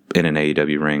AEW in an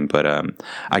AEW ring. But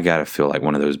I gotta feel like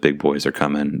one of those big boys are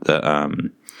coming. The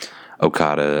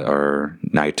Okada or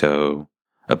Naito,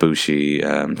 Ibushi,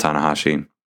 Tanahashi.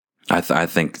 I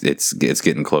think it's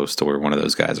getting close to where one of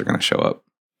those guys are going to show up.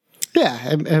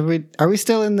 Yeah, are we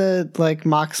still in the like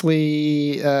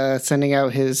Moxley sending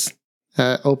out his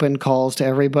open calls to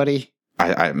everybody?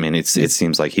 I mean, it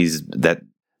seems like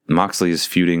Moxley is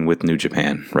feuding with New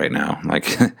Japan right now. Like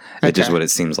it's just what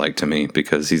it seems like to me,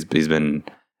 because he's been.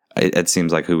 It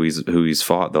seems like who he's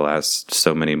fought the last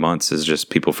so many months is just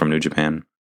people from New Japan.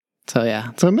 So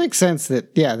it makes sense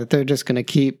that they're just going to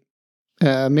keep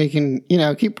making,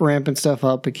 keep ramping stuff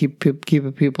up and keep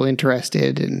people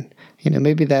interested, and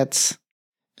maybe that's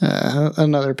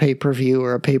another pay-per-view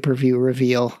or a pay-per-view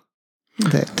reveal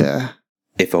that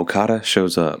if Okada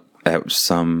shows up at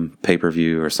some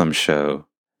pay-per-view or some show,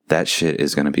 that shit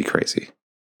is going to be crazy,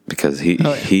 because he's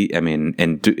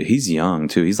young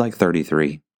too. He's like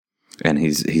 33, and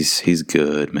he's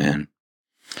good, man.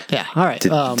 Yeah. All right.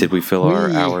 Did we fill our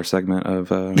hour segment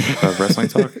of wrestling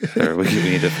talk? Or we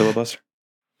need to filibuster?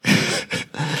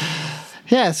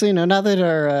 Yeah. So now that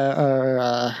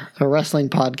our wrestling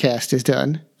podcast is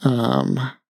done,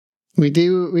 we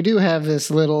do have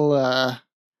this little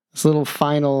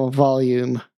final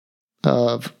volume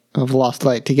of Lost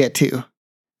Light to get to.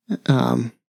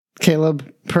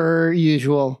 Caleb, per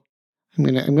usual, I'm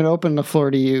gonna open the floor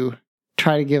to you.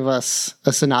 Try to give us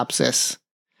a synopsis.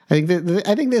 I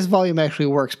think this volume actually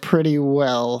works pretty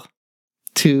well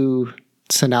to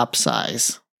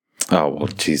synopsize. Oh, well,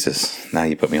 Jesus. Now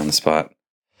you put me on the spot.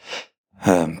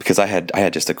 Because I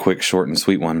had just a quick, short, and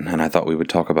sweet one, and I thought we would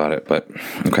talk about it, but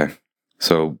okay.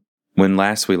 So when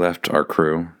last we left our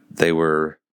crew, they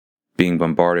were being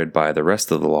bombarded by the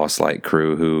rest of the Lost Light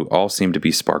crew, who all seem to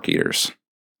be spark eaters.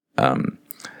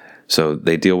 So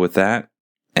they deal with that,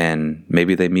 and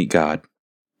maybe they meet God.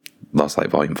 Lost Light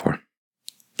Volume 4.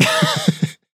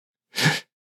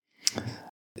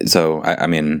 So, I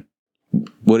mean,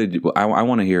 I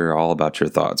want to hear all about your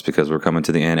thoughts, because we're coming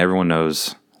to the end. Everyone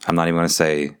knows I'm not even going to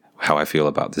say how I feel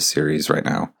about this series right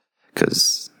now,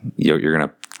 because you're going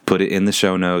to put it in the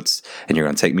show notes, and you're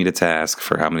going to take me to task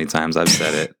for how many times I've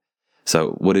said it.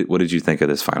 So what did you think of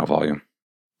this final volume?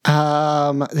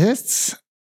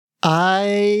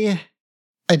 I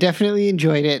definitely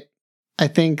enjoyed it. I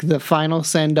think the final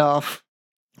send-off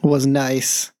was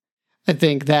nice. I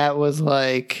think that was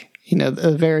like,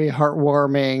 a very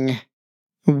heartwarming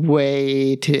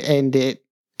way to end it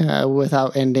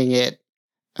without ending it.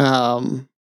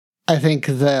 I think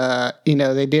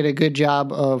they did a good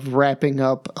job of wrapping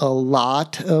up a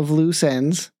lot of loose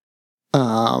ends.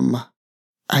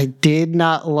 I did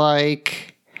not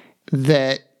like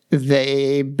that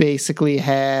they basically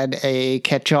had a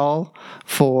catch-all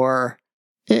for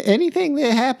anything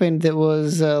that happened that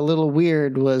was a little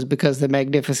weird was because the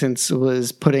Magnificence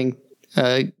was putting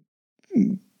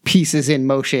pieces in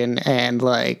motion, and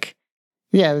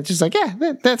it's just like,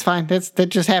 that's fine. That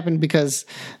just happened because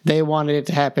they wanted it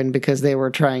to happen, because they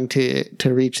were trying to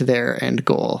reach their end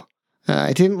goal.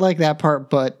 I didn't like that part,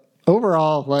 but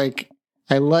overall,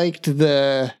 I liked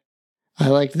the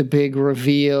big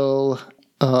reveal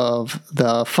of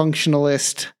the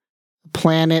functionalist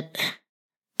planet.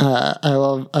 I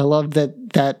love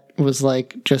that was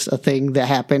just a thing that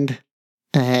happened,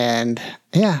 and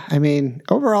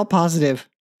overall positive.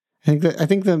 I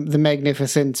think the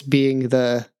Magnificence being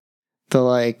the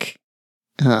I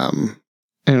don't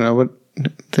know what,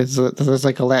 there's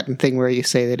a Latin thing where you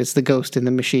say that it's the ghost in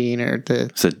the machine, or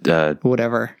the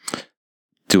whatever.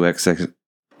 Deus ex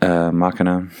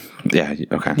machina. Yeah.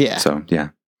 Okay. Yeah. So yeah,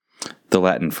 the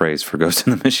Latin phrase for ghost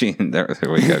in the machine. There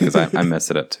we go. Because I messed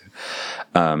it up too.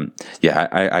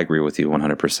 I agree with you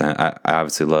 100%. I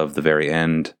obviously love the very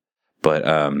end, but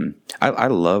I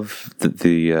love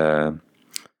the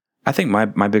I think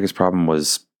my biggest problem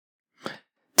was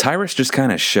Tyrus just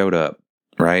kind of showed up,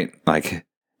 right? Like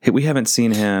we haven't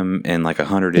seen him in like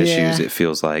 100 issues, it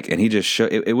feels like, and he just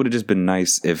showed. It would have just been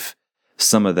nice if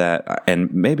some of that,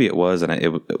 and maybe it was, and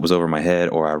it was over my head,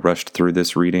 or I rushed through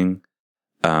this reading.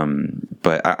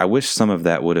 But I wish some of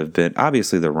that would have been.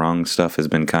 Obviously, the wrong stuff has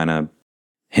been kind of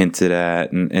hinted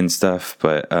at and stuff,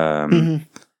 but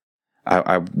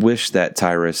I wish that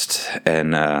Tyrus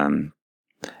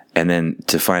and then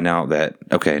to find out that,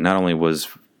 okay, not only was,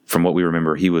 from what we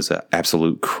remember, he was an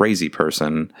absolute crazy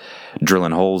person,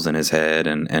 drilling holes in his head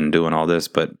and doing all this,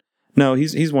 but no,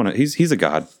 he's a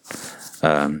god.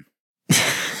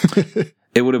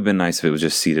 It would have been nice if it was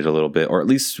just seated a little bit, or at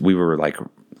least we were like,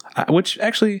 which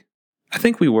actually I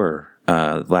think we were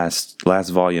last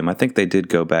volume. I think they did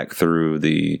go back through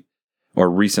or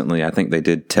recently, I think they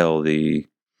did tell the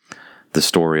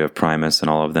story of Primus and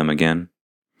all of them again.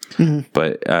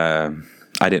 But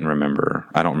I didn't remember.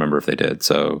 I don't remember if they did.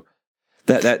 So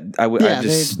they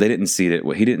didn't seed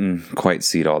it. He didn't quite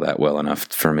seed all that well enough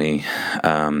for me.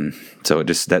 So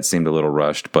that seemed a little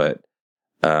rushed, but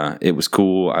it was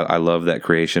cool. I love that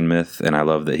creation myth, and I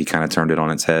love that he kind of turned it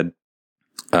on its head.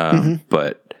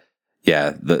 But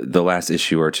yeah, the last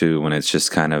issue or two, when it's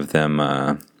just kind of them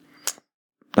not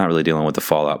really dealing with the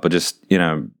fallout, but just,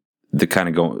 the kind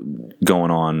of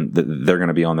going on, they're going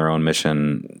to be on their own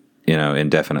mission,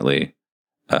 indefinitely,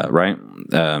 right?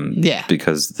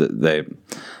 Because they're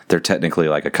technically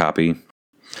like a copy,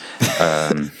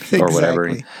 or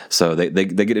whatever. So they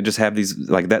get to just have these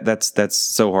like that. That's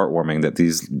so heartwarming that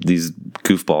these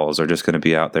goofballs are just going to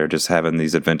be out there just having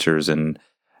these adventures and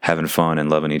having fun and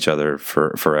loving each other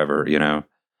forever.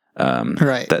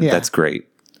 Right? That's great.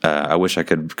 I wish I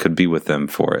could be with them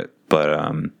for it,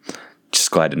 but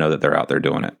just glad to know that they're out there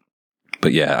doing it.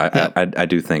 But yeah, I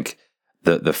do think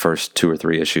the first 2 or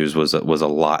 3 issues was a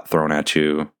lot thrown at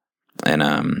you, and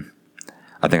I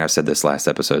think I've said this last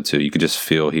episode too. You could just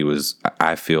feel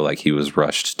I feel like he was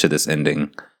rushed to this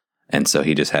ending, and so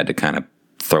he just had to kind of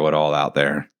throw it all out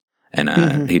there,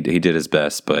 and he did his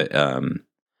best, but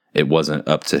it wasn't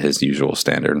up to his usual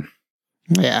standard.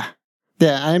 Yeah.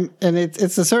 And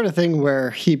it's the sort of thing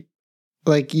where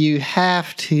you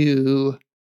have to.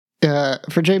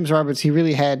 For James Roberts, he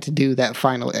really had to do that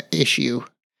final issue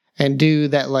and do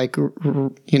that,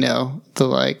 the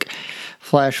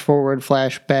flash forward,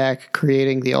 flash back,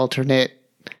 creating the alternate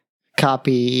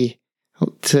copy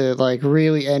to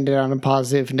really end it on a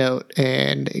positive note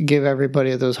and give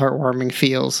everybody those heartwarming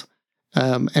feels.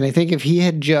 And I think if he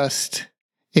had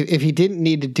if he didn't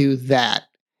need to do that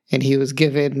and he was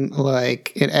given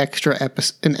an extra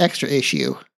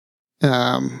issue,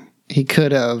 he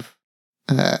could have.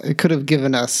 It could have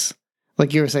given us,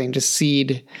 like you were saying, just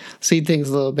seed things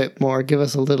a little bit more, give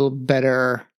us a little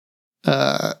better,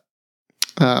 like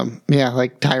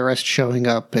Tyrus showing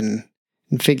up and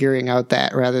figuring out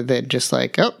that, rather than just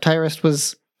Tyrus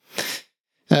was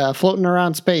floating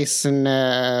around space and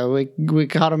we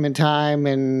caught him in time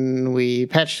and we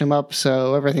patched him up,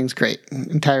 so everything's great.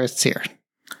 And Tyrus here.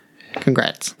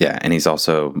 Congrats. Yeah, and he's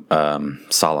also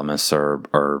Salamis or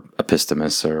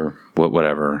Epistemus or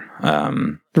whatever.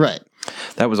 Right.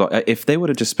 That was all. If they would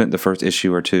have just spent the first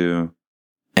issue or two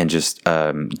and just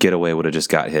Getaway would have just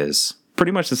got his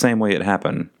pretty much the same way it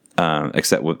happened,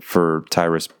 except for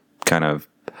Tyrus kind of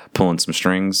pulling some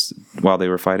strings while they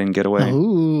were fighting Getaway.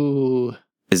 Ooh.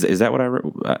 Is that what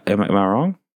am I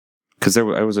wrong? Because there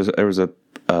was a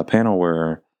panel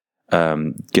where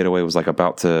Getaway was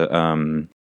about to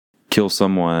kill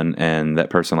someone, and that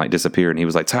person disappeared, and he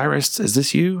was like, "Tyrus, is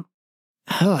this you?"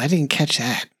 Oh, I didn't catch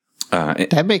that.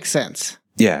 That makes sense.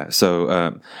 Yeah.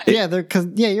 So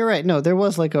you're right. No, there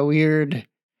was a weird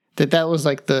that was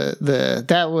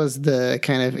that was the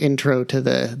kind of intro to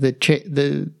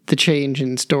the change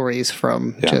in stories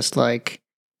from just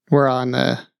we're on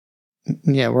the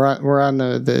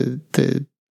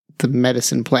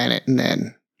medicine planet, and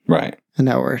then right, and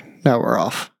now we're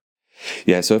off.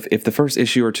 Yeah, so if the first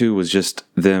issue or two was just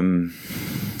them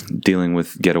dealing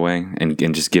with Getaway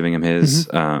and just giving him his,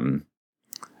 and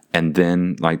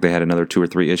then they had another 2 or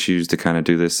 3 issues to kind of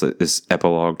do this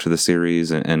epilogue to the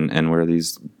series, and where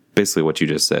these, basically what you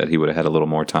just said, he would have had a little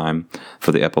more time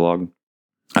for the epilogue.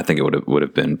 I think it would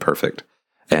have been perfect,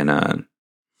 and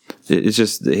it was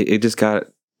just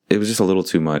a little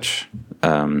too much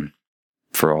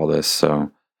for all this,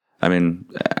 so. I mean,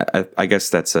 I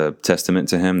guess that's a testament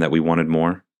to him that we wanted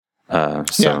more. I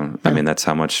mean, that's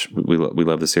how much we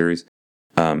love the series.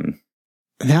 I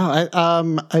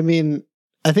mean,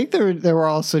 I think there were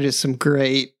also just some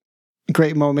great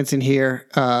moments in here.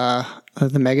 The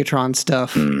Megatron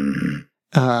stuff.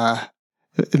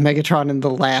 Megatron in the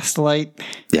last light.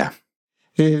 Yeah.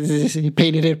 He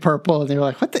painted it purple, and they were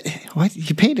like, what?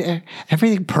 You painted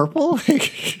everything purple?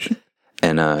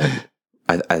 And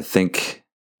I think,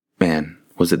 man,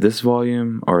 was it this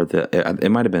volume or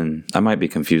it might have been, I might be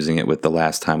confusing it with the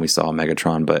last time we saw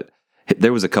Megatron, but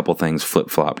there was a couple things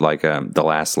flip-flopped, like the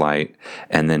last light,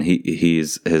 and then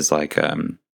his like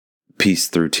peace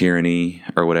through tyranny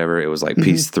or whatever. It was like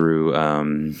peace through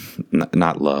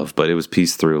not love, but it was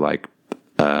peace through like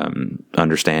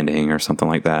understanding or something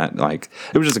like that. Like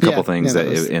it was just a couple things that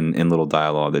in little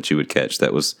dialogue that you would catch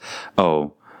that was,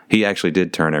 oh, he actually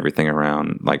did turn everything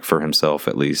around, like for himself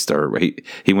at least, or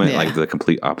he went like the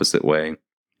complete opposite way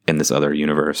in this other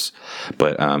universe.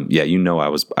 But yeah, I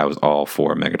was all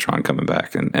for Megatron coming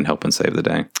back and helping save the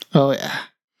day. Oh yeah.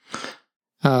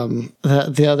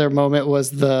 The other moment was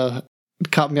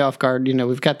caught me off guard.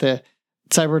 We've got the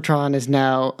Cybertron is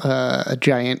now a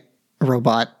giant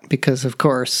robot because, of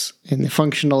course, in the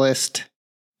functionalist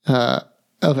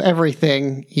of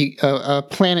everything, a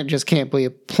planet just can't be a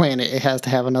planet. It has to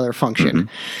have another function.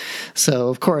 So,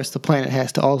 of course, the planet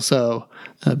has to also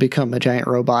become a giant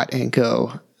robot and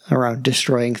go around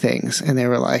destroying things. And they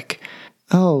were like,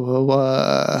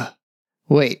 oh,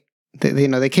 wait.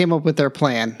 They came up with their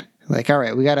plan. Like, all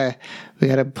right, we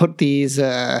gotta put these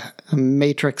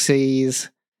matrices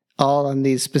all on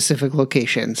these specific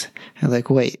locations. And like,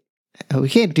 wait, we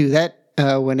can't do that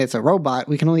when it's a robot.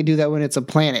 We can only do that when it's a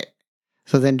planet.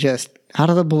 So then just out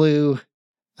of the blue,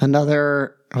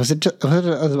 was it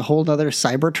a whole other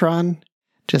Cybertron?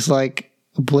 Just like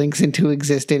blinks into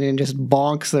existence and just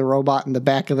bonks the robot in the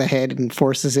back of the head and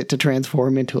forces it to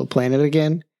transform into a planet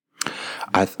again.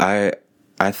 I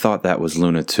thought that was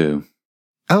Luna 2.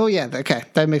 Oh yeah, okay,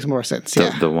 that makes more sense.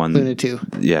 The one Luna 2.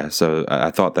 Yeah, so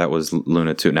I thought that was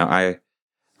Luna 2. Now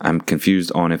I'm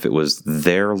confused on if it was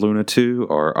their Luna 2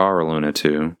 or our Luna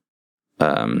 2.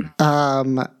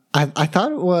 I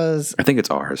thought it was. I think it's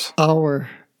ours. Our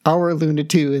Luna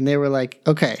 2, and they were like,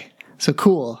 okay, so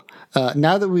cool.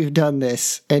 Now that we've done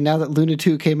this, and now that Luna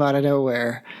 2 came out of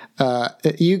nowhere,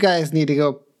 you guys need to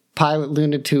go pilot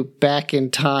Luna 2 back in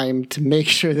time to make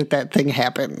sure that thing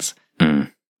happens.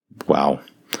 Wow.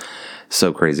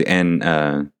 So crazy.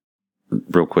 And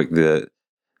real quick,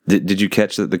 did you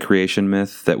catch the creation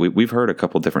myth that we've heard a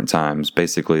couple different times?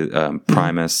 Basically,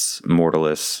 Primus,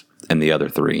 Mortalis, and the other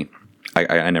three.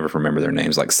 I never remember their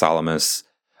names, like Salamis,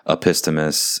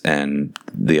 Epistemus, and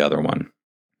the other one.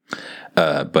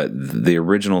 But the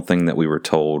original thing that we were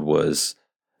told was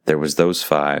there was those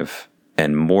five,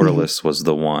 and Mortalis was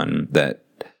the one that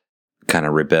kind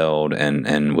of rebelled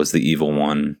and was the evil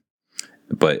one.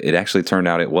 But it actually turned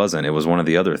out it wasn't. It was one of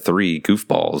the other three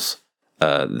goofballs,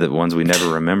 the ones we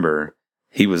never remember.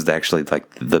 He was actually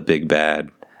like the big bad.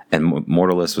 And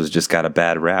Mortalis was just got a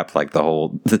bad rap like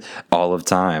all of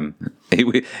time.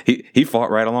 He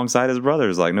fought right alongside his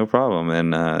brothers, like no problem,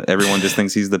 and everyone just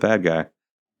thinks he's the bad guy.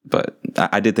 But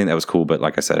I did think that was cool. But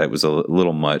like I said, it was a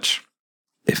little much.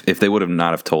 If they would have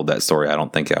not have told that story, I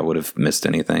don't think I would have missed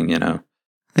anything.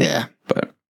 Yeah.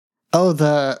 But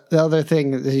the other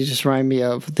thing that you just remind me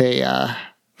of, they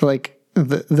like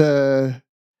the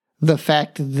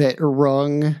fact that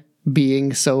Rung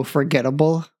being so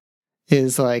forgettable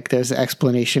is like there's an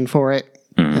explanation for it,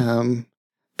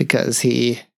 because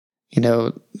he,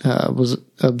 was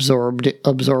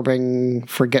absorbing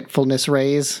forgetfulness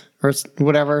rays or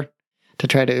whatever to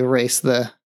try to erase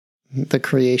the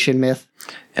creation myth.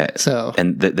 So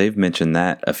and they've mentioned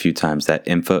that a few times, that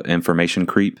information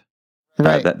creep.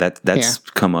 Right. That's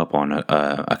come up on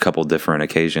a couple different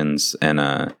occasions,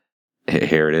 and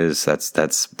here it is.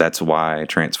 That's why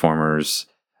Transformers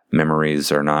memories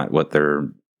are not what they're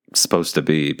supposed to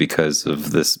be, because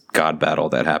of this god battle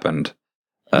that happened.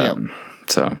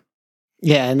 So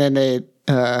yeah, and then they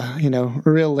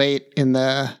real late in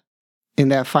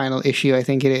that final issue, I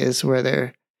think it is, where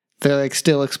they're like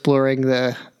still exploring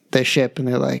the ship, and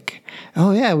they're like,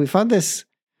 oh yeah, we found this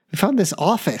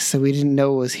office that we didn't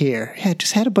know was here. Yeah, it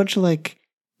just had a bunch of like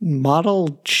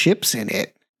model ships in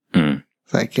it.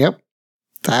 It's like, yep,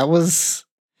 that was.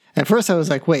 At first I was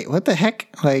like, wait, what the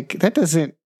heck? Like, this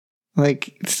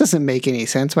doesn't make any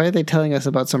sense. Why are they telling us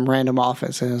about some random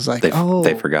office? And it was like,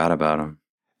 they forgot about him.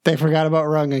 They forgot about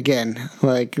Rung again.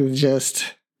 Like,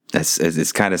 just.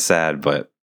 It's kind of sad,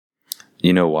 but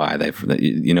you know why they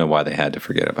had to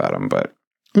forget about him. But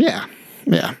yeah.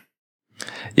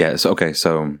 So okay,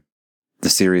 so the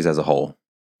series as a whole.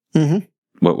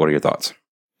 What are your thoughts?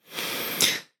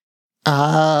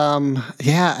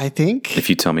 Yeah, I think if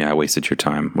you tell me I wasted your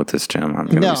time with this, Jim, I'm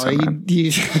gonna be so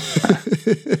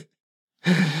mad.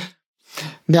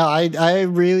 No, I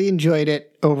really enjoyed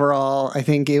it overall. I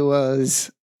think it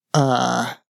was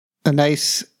a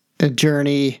nice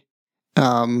journey.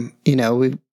 We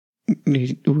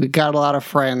got a lot of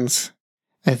friends.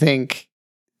 I think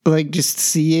like just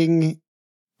seeing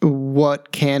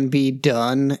what can be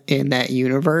done in that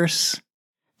universe,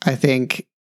 I think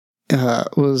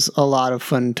was a lot of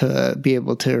fun to be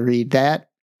able to read that.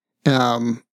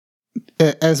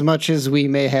 As much as we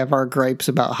may have our gripes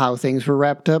about how things were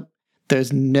wrapped up,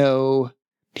 there's no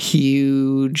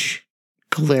huge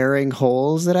glaring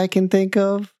holes that I can think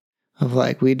of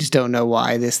like, we just don't know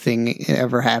why this thing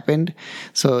ever happened.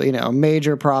 So,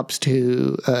 major props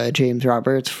to James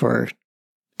Roberts for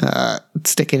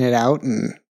sticking it out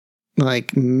and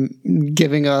like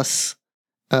giving us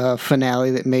a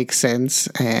finale that makes sense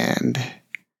and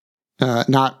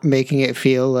not making it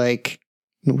feel like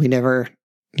we never,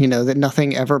 that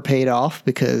nothing ever paid off,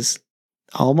 because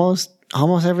almost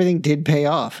everything did pay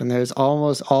off, and there's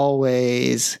almost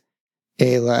always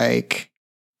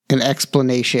an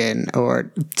explanation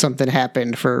or something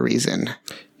happened for a reason.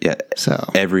 Yeah. So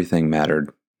everything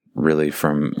mattered really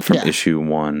from issue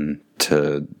 1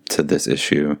 to this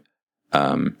issue.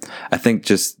 I think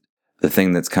just the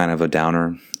thing that's kind of a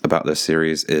downer about this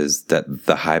series is that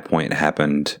the high point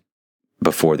happened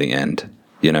before the end,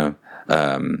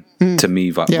 To me,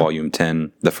 volume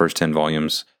 10, the first 10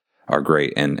 volumes are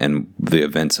great. And the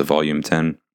events of volume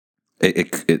 10, he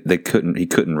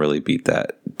couldn't really beat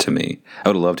that to me. I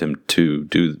would have loved him to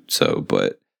do so,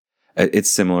 but it's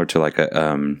similar to like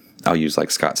I'll use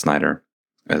like Scott Snyder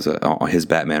as his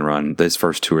Batman run. His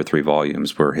first 2 or 3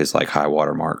 volumes were his like high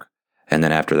water mark. And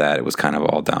then after that, it was kind of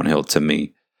all downhill to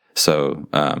me. So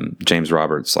James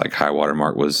Roberts' like high water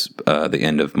mark was the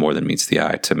end of More Than Meets the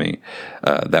Eye to me.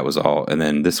 That was all. And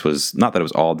then this was not that it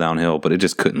was all downhill, but it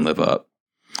just couldn't live up.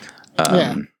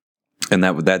 And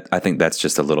that I think that's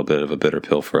just a little bit of a bitter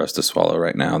pill for us to swallow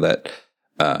right now, that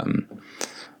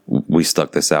we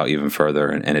stuck this out even further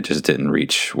and it just didn't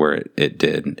reach where it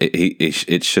did.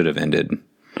 It should have ended.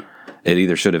 It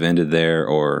either should have ended there,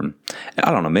 or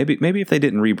I don't know. Maybe if they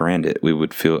didn't rebrand it,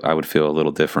 I would feel a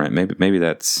little different. Maybe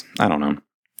that's, I don't know.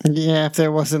 Yeah, if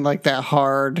there wasn't like that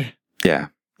hard,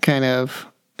 kind of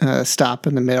stop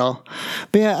in the middle.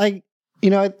 But yeah,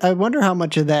 I wonder how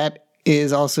much of that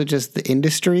is also just the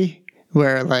industry,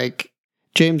 where like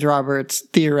James Roberts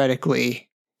theoretically,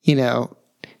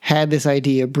 had this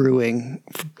idea brewing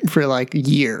for like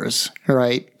years,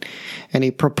 right? And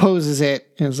he proposes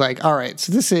it and it's like, all right,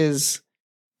 so this is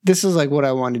like what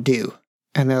I want to do.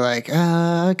 And they're like,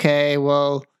 okay,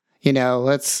 well,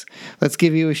 let's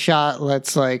give you a shot.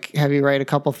 Let's like have you write a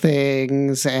couple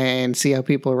things and see how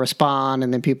people respond.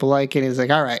 And then people like it. He's like,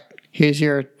 all right, here's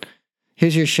your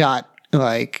shot.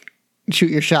 Like, shoot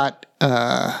your shot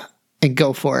and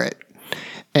go for it.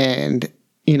 And,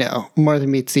 More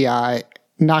Than Meets the Eye,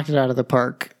 knocked it out of the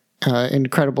park.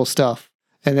 Incredible stuff.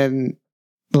 And then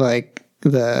like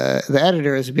the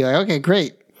editors would be like, okay,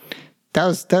 great. That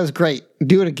was great.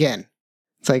 Do it again.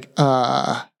 It's like,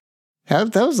 that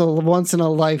was a once in a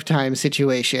lifetime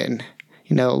situation.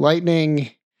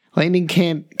 Lightning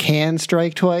can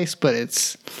strike twice, but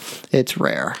it's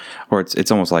rare. Or it's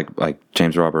almost like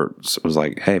James Roberts was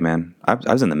like, hey man, I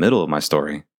was in the middle of my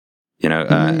story,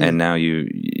 and now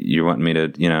you want me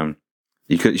to,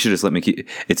 you should just let me keep.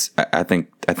 I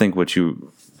think what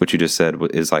you just said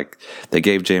is like they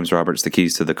gave James Roberts the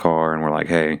keys to the car and were like,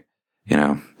 hey,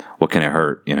 what can it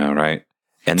hurt, right?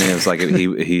 And then it was like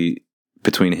he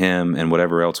between him and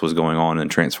whatever else was going on in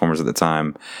Transformers at the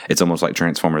time, it's almost like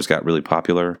Transformers got really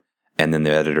popular and then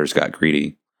the editors got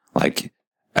greedy. Like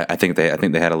I think they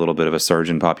had a little bit of a surge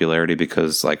in popularity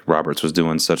because like Roberts was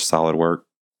doing such solid work.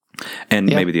 And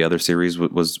maybe the other series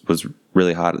was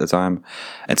really hot at the time,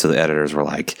 and so the editors were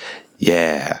like,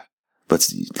 "Yeah, let's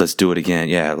do it again.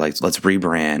 Yeah, like let's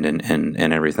rebrand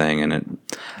and everything." And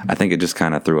I think it just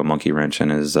kind of threw a monkey wrench in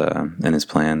his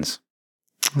plans.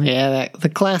 Yeah, the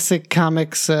classic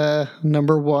comics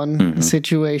number one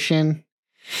situation.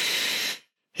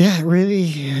 Yeah, it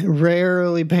really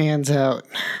rarely pans out.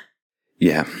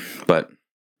 Yeah, but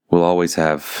we'll always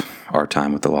have our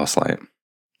time with the Lost Light.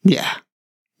 Yeah.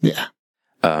 Yeah.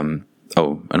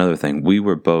 Another thing. We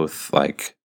were both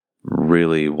like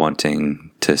really wanting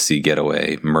to see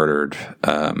Getaway murdered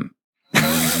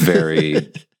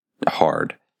very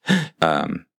hard.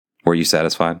 Were you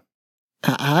satisfied?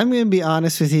 I'm going to be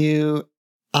honest with you.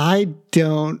 I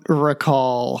don't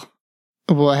recall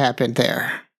what happened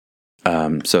there.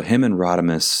 So him and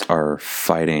Rodimus are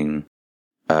fighting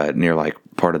near like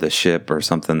part of the ship or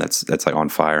something that's like on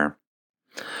fire.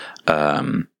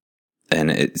 and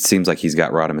it seems like he's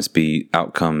got Rodimus beat.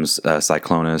 Out comes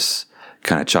Cyclonus,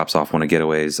 kind of chops off one of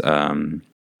Getaway's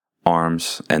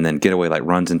arms, and then Getaway like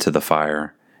runs into the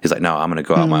fire. He's like, "No, I'm going to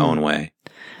go out my own way."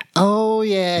 Oh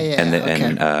yeah. And Okay.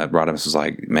 and Rodimus was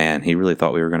like, "Man, he really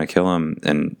thought we were going to kill him."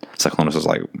 And Cyclonus was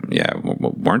like, "Yeah,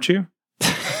 weren't you?"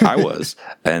 I was.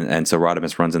 And so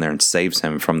Rodimus runs in there and saves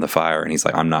him from the fire, and he's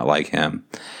like, "I'm not like him."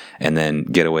 And then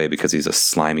Getaway, because he's a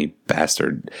slimy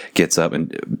bastard, gets up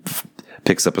and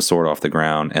picks up a sword off the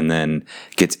ground, and then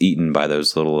gets eaten by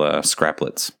those little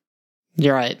scraplets.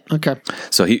 You're right. Okay.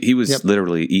 So he was Yep.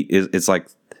 literally. It's like,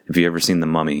 if you ever seen The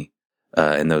Mummy,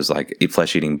 and those like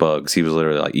flesh eating bugs, he was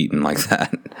literally like eaten like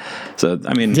that. So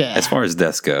I mean, Yeah. as far as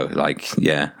deaths go, like,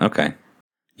 yeah, okay,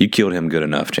 you killed him good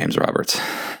enough, James Roberts.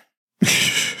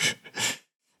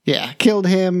 Yeah, killed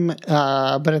him,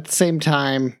 but at the same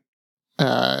time,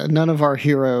 none of our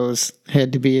heroes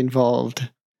had to be involved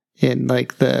in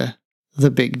like the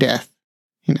big death.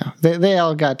 You know, they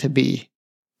all got to be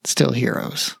still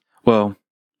heroes. Well,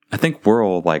 I think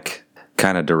Whirl like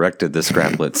kind of directed the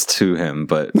scraplets to him,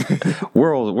 but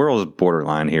Whirl's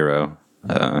borderline hero.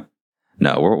 No,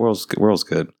 Whirl's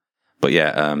good. But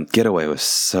yeah, Getaway was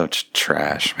such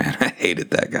trash, man. I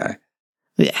hated that guy.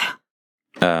 Yeah.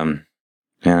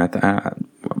 Man,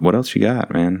 what else you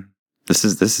got, man? This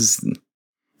is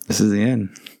the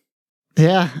end.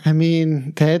 Yeah, I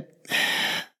mean that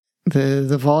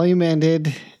the volume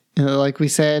ended, like we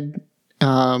said. We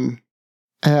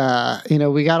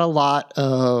got a lot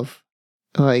of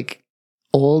like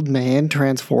old man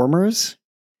Transformers,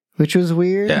 which was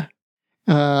weird. Yeah.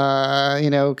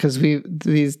 Because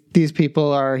these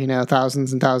people are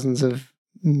thousands and thousands of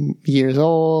years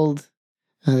old.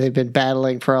 They've been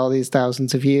battling for all these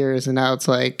thousands of years, and now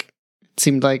it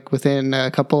seemed like within a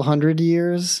couple hundred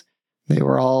years, they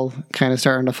were all kind of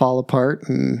starting to fall apart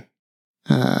and,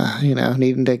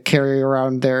 needing to carry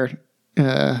around their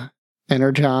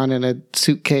Energon in a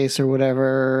suitcase or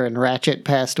whatever, and Ratchet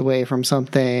passed away from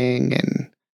something, and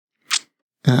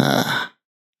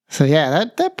so yeah,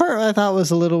 that part I thought was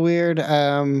a little weird.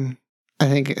 I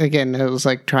think again it was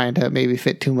like trying to maybe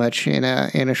fit too much in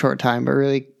a short time, but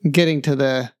really getting to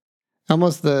the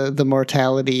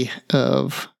mortality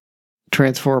of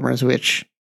Transformers, which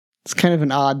is kind of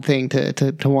an odd thing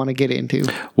to want to get into.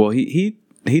 Well, he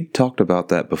talked about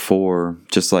that before,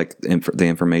 just like the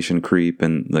information creep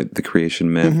and like the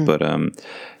creation myth. Mhm. But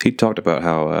he talked about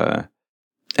how,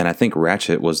 and I think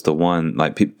Ratchet was the one.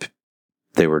 Like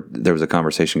there was a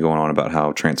conversation going on about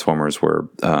how Transformers were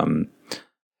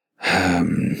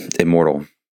immortal,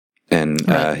 and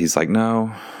Right. he's like,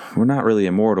 "No, we're not really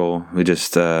immortal. We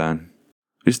just don't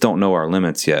know our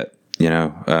limits yet."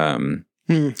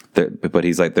 But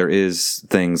he's like, there is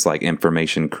things like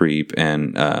information creep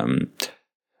and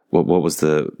what was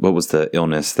the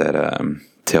illness that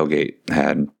Tailgate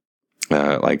had,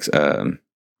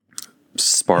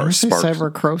 sparks,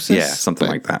 cybercrosis, yeah, something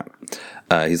like that.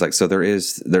 He's like, so there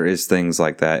is things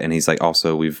like that, and he's like,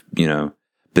 also we've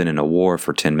been in a war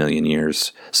for 10 million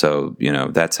years, so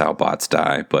that's how bots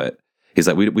die. But he's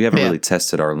like, we haven't really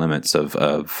tested our limits of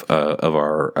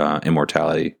our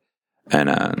immortality, and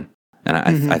I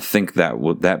think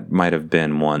that might have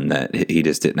been one that he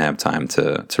just didn't have time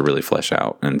to really flesh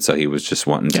out, and so he was just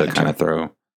wanting to kind of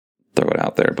throw it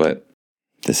out there. But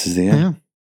this is the end. Yeah.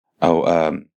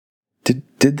 Oh,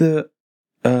 did the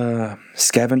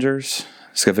scavengers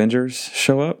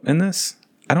show up in this?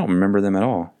 I don't remember them at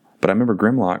all, but I remember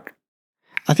Grimlock,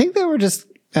 I think they were just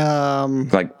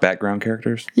like background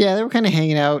characters. yeah, they were kind of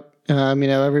hanging out.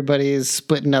 Everybody's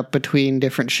splitting up between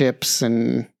different ships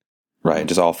and Right,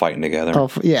 just all fighting together.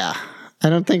 yeah. I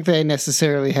don't think they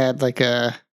necessarily had like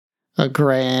a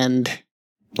grand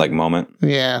Like moment.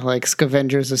 like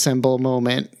Scavengers Assemble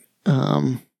moment.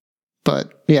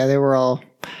 But yeah, they were all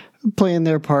playing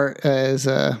their part as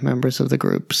members of the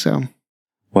group. So,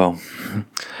 Well,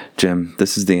 Jim,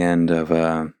 this is the end of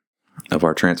our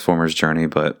Transformers journey,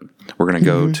 but we're going to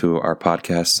go to our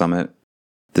podcast summit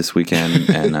this weekend,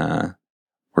 and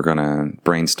we're going to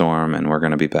brainstorm, and we're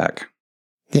going to be back.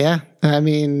 yeah, I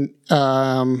mean,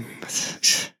 I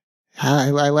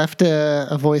left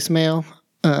a voicemail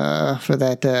for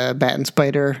that Bat and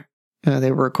Spider.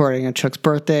 They were recording on Chuck's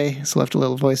birthday, so left a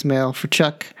little voicemail for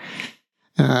Chuck.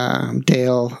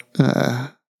 Dale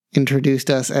introduced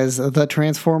us as the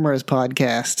Transformers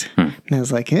podcast. And I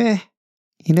was like, Dale.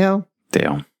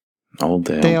 Old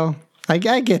Dale. Dale, I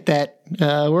get that.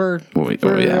 We're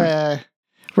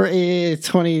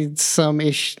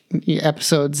 20-some-ish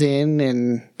episodes in,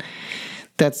 and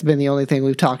that's been the only thing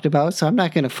we've talked about, so I'm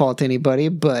not going to fault anybody,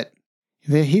 but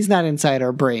he's not inside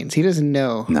our brains. He doesn't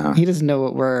know. No. He doesn't know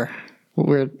what we're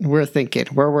we're thinking,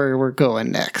 where we're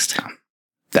going next.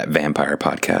 That vampire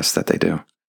podcast that they do.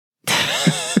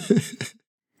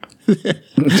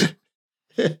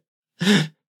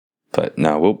 But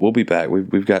no, we'll be back.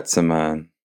 We've got some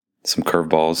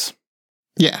curveballs.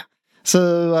 Yeah.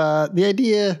 So the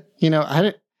idea,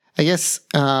 I guess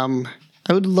I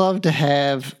would love to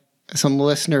have some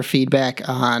listener feedback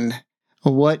on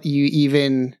what you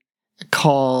even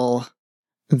call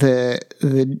the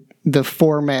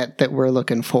format that we're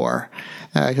looking for,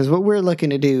 because what we're looking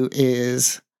to do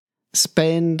is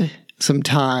spend some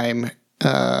time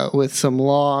with some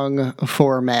long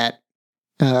format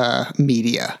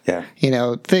media. Yeah.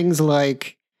 Things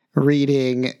like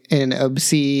reading an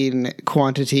obscene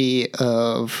quantity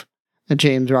of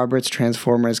James Roberts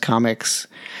Transformers comics.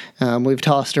 We've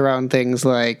tossed around things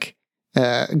like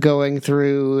going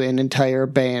through an entire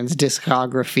band's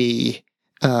discography,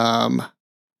 going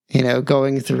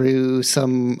through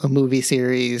some movie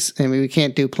series. I mean, we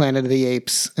can't do Planet of the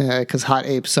Apes because Hot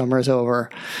Ape Summer's over.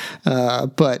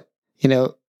 But,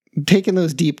 taking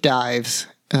those deep dives,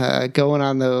 going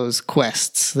on those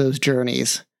quests, those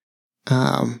journeys.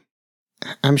 I'm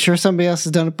sure somebody else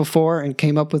has done it before and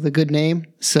came up with a good name.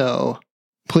 So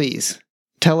please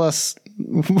tell us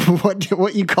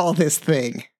what you call this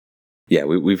thing. Yeah,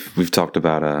 we've talked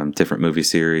about different movie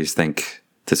series. Think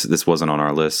this wasn't on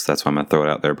our list. That's why I'm gonna throw it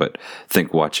out there. But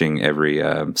think watching every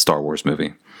Star Wars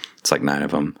movie. It's like 9 of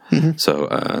them. Mm-hmm. So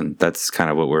that's kind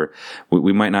of what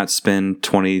we might not spend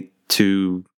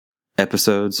 22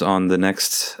 episodes on the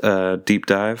next deep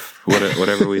dive.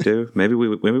 Whatever we do, maybe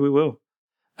we will.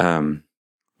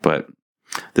 But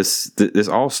this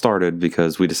all started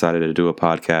because we decided to do a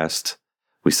podcast.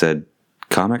 We said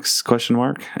comics ?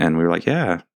 And we were like,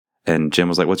 yeah. And Jim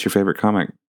was like, what's your favorite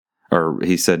comic? Or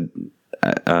he said,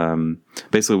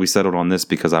 basically we settled on this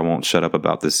because I won't shut up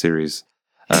about this series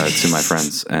to my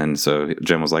friends. And so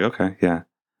Jim was like, okay, yeah,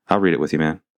 I'll read it with you,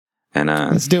 man. And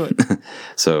let's do it.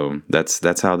 So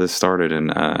that's how this started. And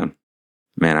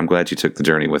man, I'm glad you took the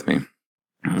journey with me.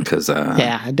 Because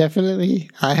yeah,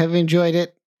 definitely, I have enjoyed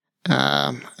it.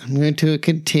 I'm going to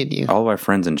continue. All of our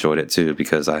friends enjoyed it too,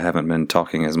 because I haven't been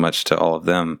talking as much to all of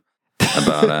them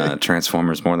about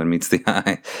Transformers More Than Meets the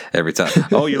Eye every time.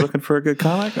 Oh, you're looking for a good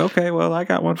comic? Okay, well, I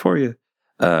got one for you.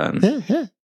 Yeah.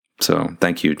 So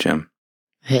thank you, Jim.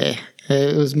 Hey,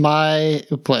 it was my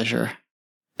pleasure.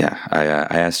 Yeah, I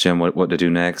asked Jim what to do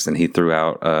next, and he threw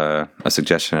out a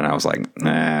suggestion, and I was like,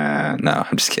 nah, no,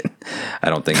 I'm just kidding.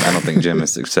 I don't think Jim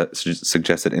has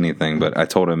suggested anything, but I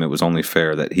told him it was only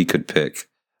fair that he could pick.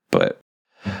 But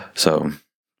so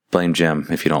blame Jim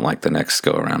if you don't like the next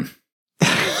go around.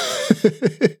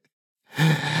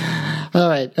 All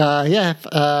right,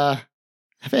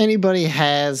 if anybody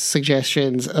has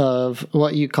suggestions of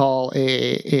what you call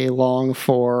a long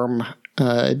form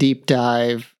deep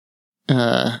dive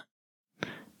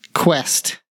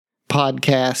quest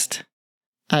podcast,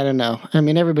 I don't know. I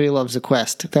mean, everybody loves a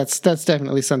quest. That's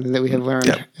definitely something that we have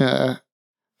learned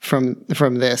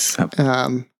from this. Yep.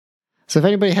 So if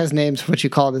anybody has names for what you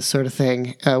call this sort of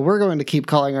thing, we're going to keep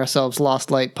calling ourselves Lost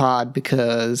Light Pod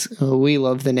because we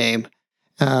love the name.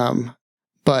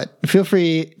 But feel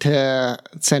free to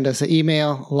send us an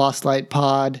email,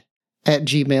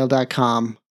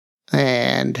 lostlightpod@gmail.com,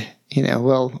 and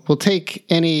we'll take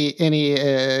any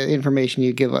information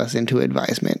you give us into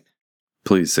advisement.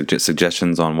 Please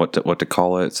suggestions on what to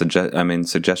call it.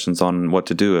 Suggestions on what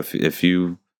to do if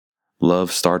you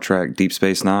love Star Trek Deep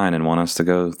Space Nine and want us to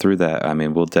go through that. I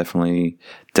mean, we'll definitely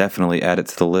add it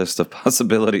to the list of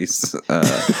possibilities.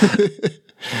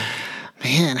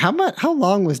 Man, how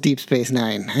long was Deep Space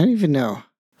Nine? I don't even know.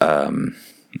 A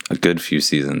good few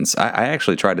seasons. I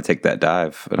actually tried to take that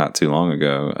dive not too long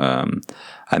ago.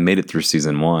 I made it through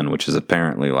season 1, which is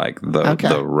apparently like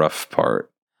the rough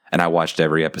part. And I watched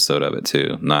every episode of it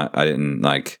too. I'm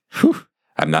not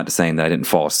saying that I didn't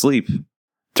fall asleep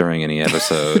during any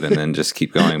episode and then just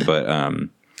keep going, but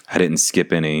I didn't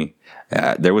skip any.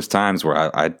 There was times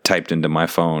where I typed into my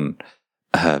phone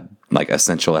like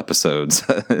essential episodes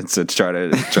to try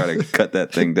to cut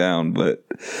that thing down, but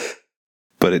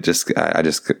it just I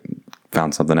just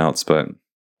found something else. But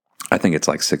I think it's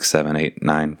like 6, 7, 8,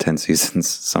 9, 10 seasons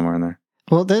somewhere in there.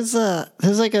 Well, there's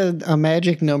like a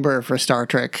magic number for Star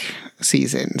Trek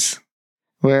seasons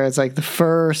where it's like the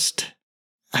first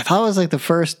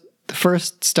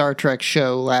Star Trek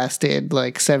show lasted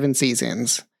like 7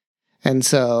 seasons. And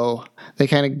so they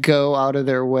kind of go out of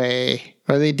their way,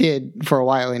 or they did for a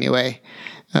while anyway,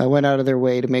 went out of their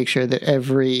way to make sure that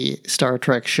every Star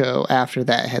Trek show after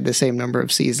that had the same number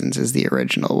of seasons as the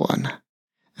original one.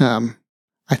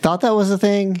 I thought that was a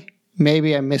thing.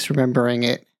 Maybe I'm misremembering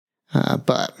it.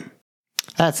 But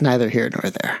that's neither here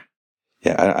nor there.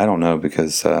 Yeah, I don't know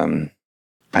because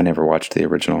I never watched the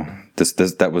original.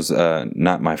 That was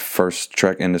not my first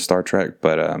trek into Star Trek,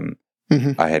 but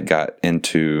I had got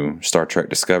into Star Trek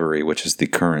Discovery, which is the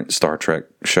current Star Trek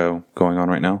show going on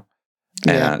right now.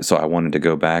 And so I wanted to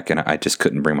go back, and I just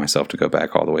couldn't bring myself to go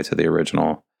back all the way to the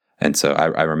original. And so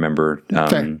I remember,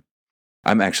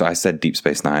 I said Deep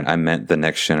Space Nine. I meant The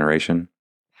Next Generation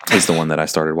is the one that I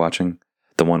started watching,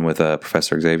 the one with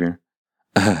Professor Xavier.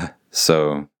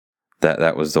 So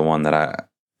that was the one that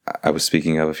I was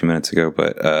speaking of a few minutes ago.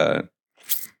 But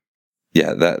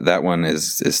that one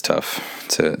is tough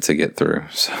to get through.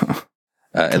 So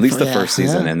at least the first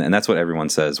season, and that's what everyone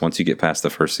says. Once you get past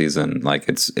the first season, like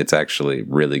it's actually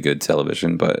really good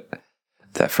television. But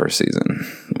that first season,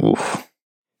 oof.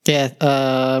 Yeah,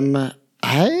 I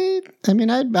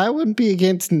mean, I wouldn't be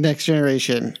against Next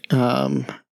Generation.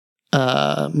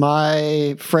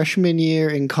 My freshman year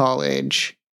in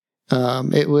college,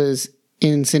 it was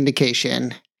in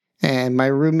syndication, and my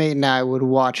roommate and I would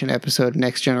watch an episode of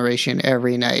Next Generation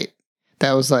every night.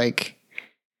 That was like,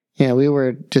 we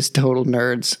were just total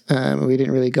nerds. We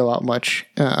didn't really go out much,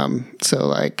 so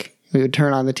like we would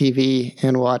turn on the TV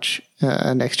and watch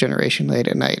Next Generation late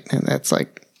at night, and that's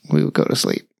like we would go to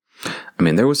sleep. I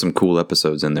mean, there was some cool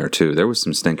episodes in there too. There was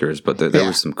some stinkers, but there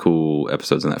was some cool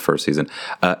episodes in that first season.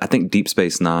 I think Deep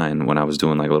Space Nine, when I was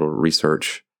doing like a little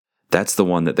research, that's the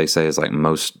one that they say is like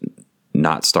most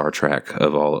not Star Trek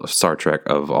of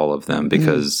all of them,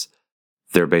 because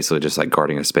they're basically just like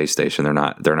guarding a space station.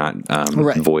 They're not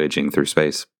voyaging through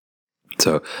space.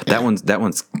 So that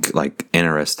one's like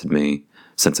interested me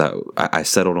since I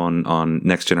settled on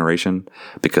Next Generation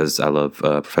because I love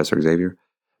Professor Xavier,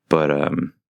 but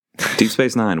Deep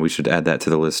Space Nine, we should add that to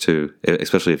the list too,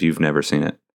 especially if you've never seen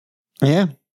it. Yeah.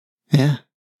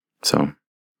 So,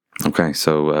 okay,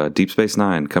 so Deep Space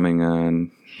Nine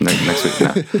coming next week.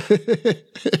 No.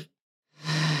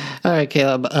 All right,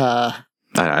 Caleb.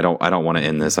 I don't want to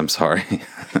end this. I'm sorry.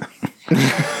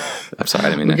 I'm sorry. I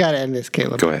didn't mean we got to end this,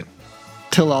 Caleb. Go ahead.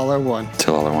 Till all are one.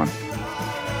 Till all are one.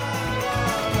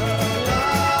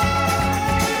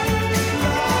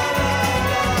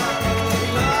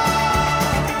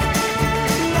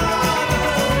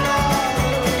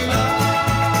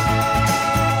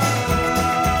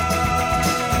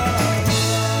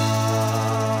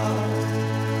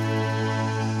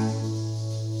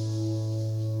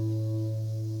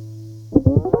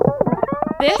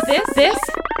 This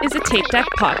is a Tape Deck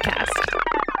podcast.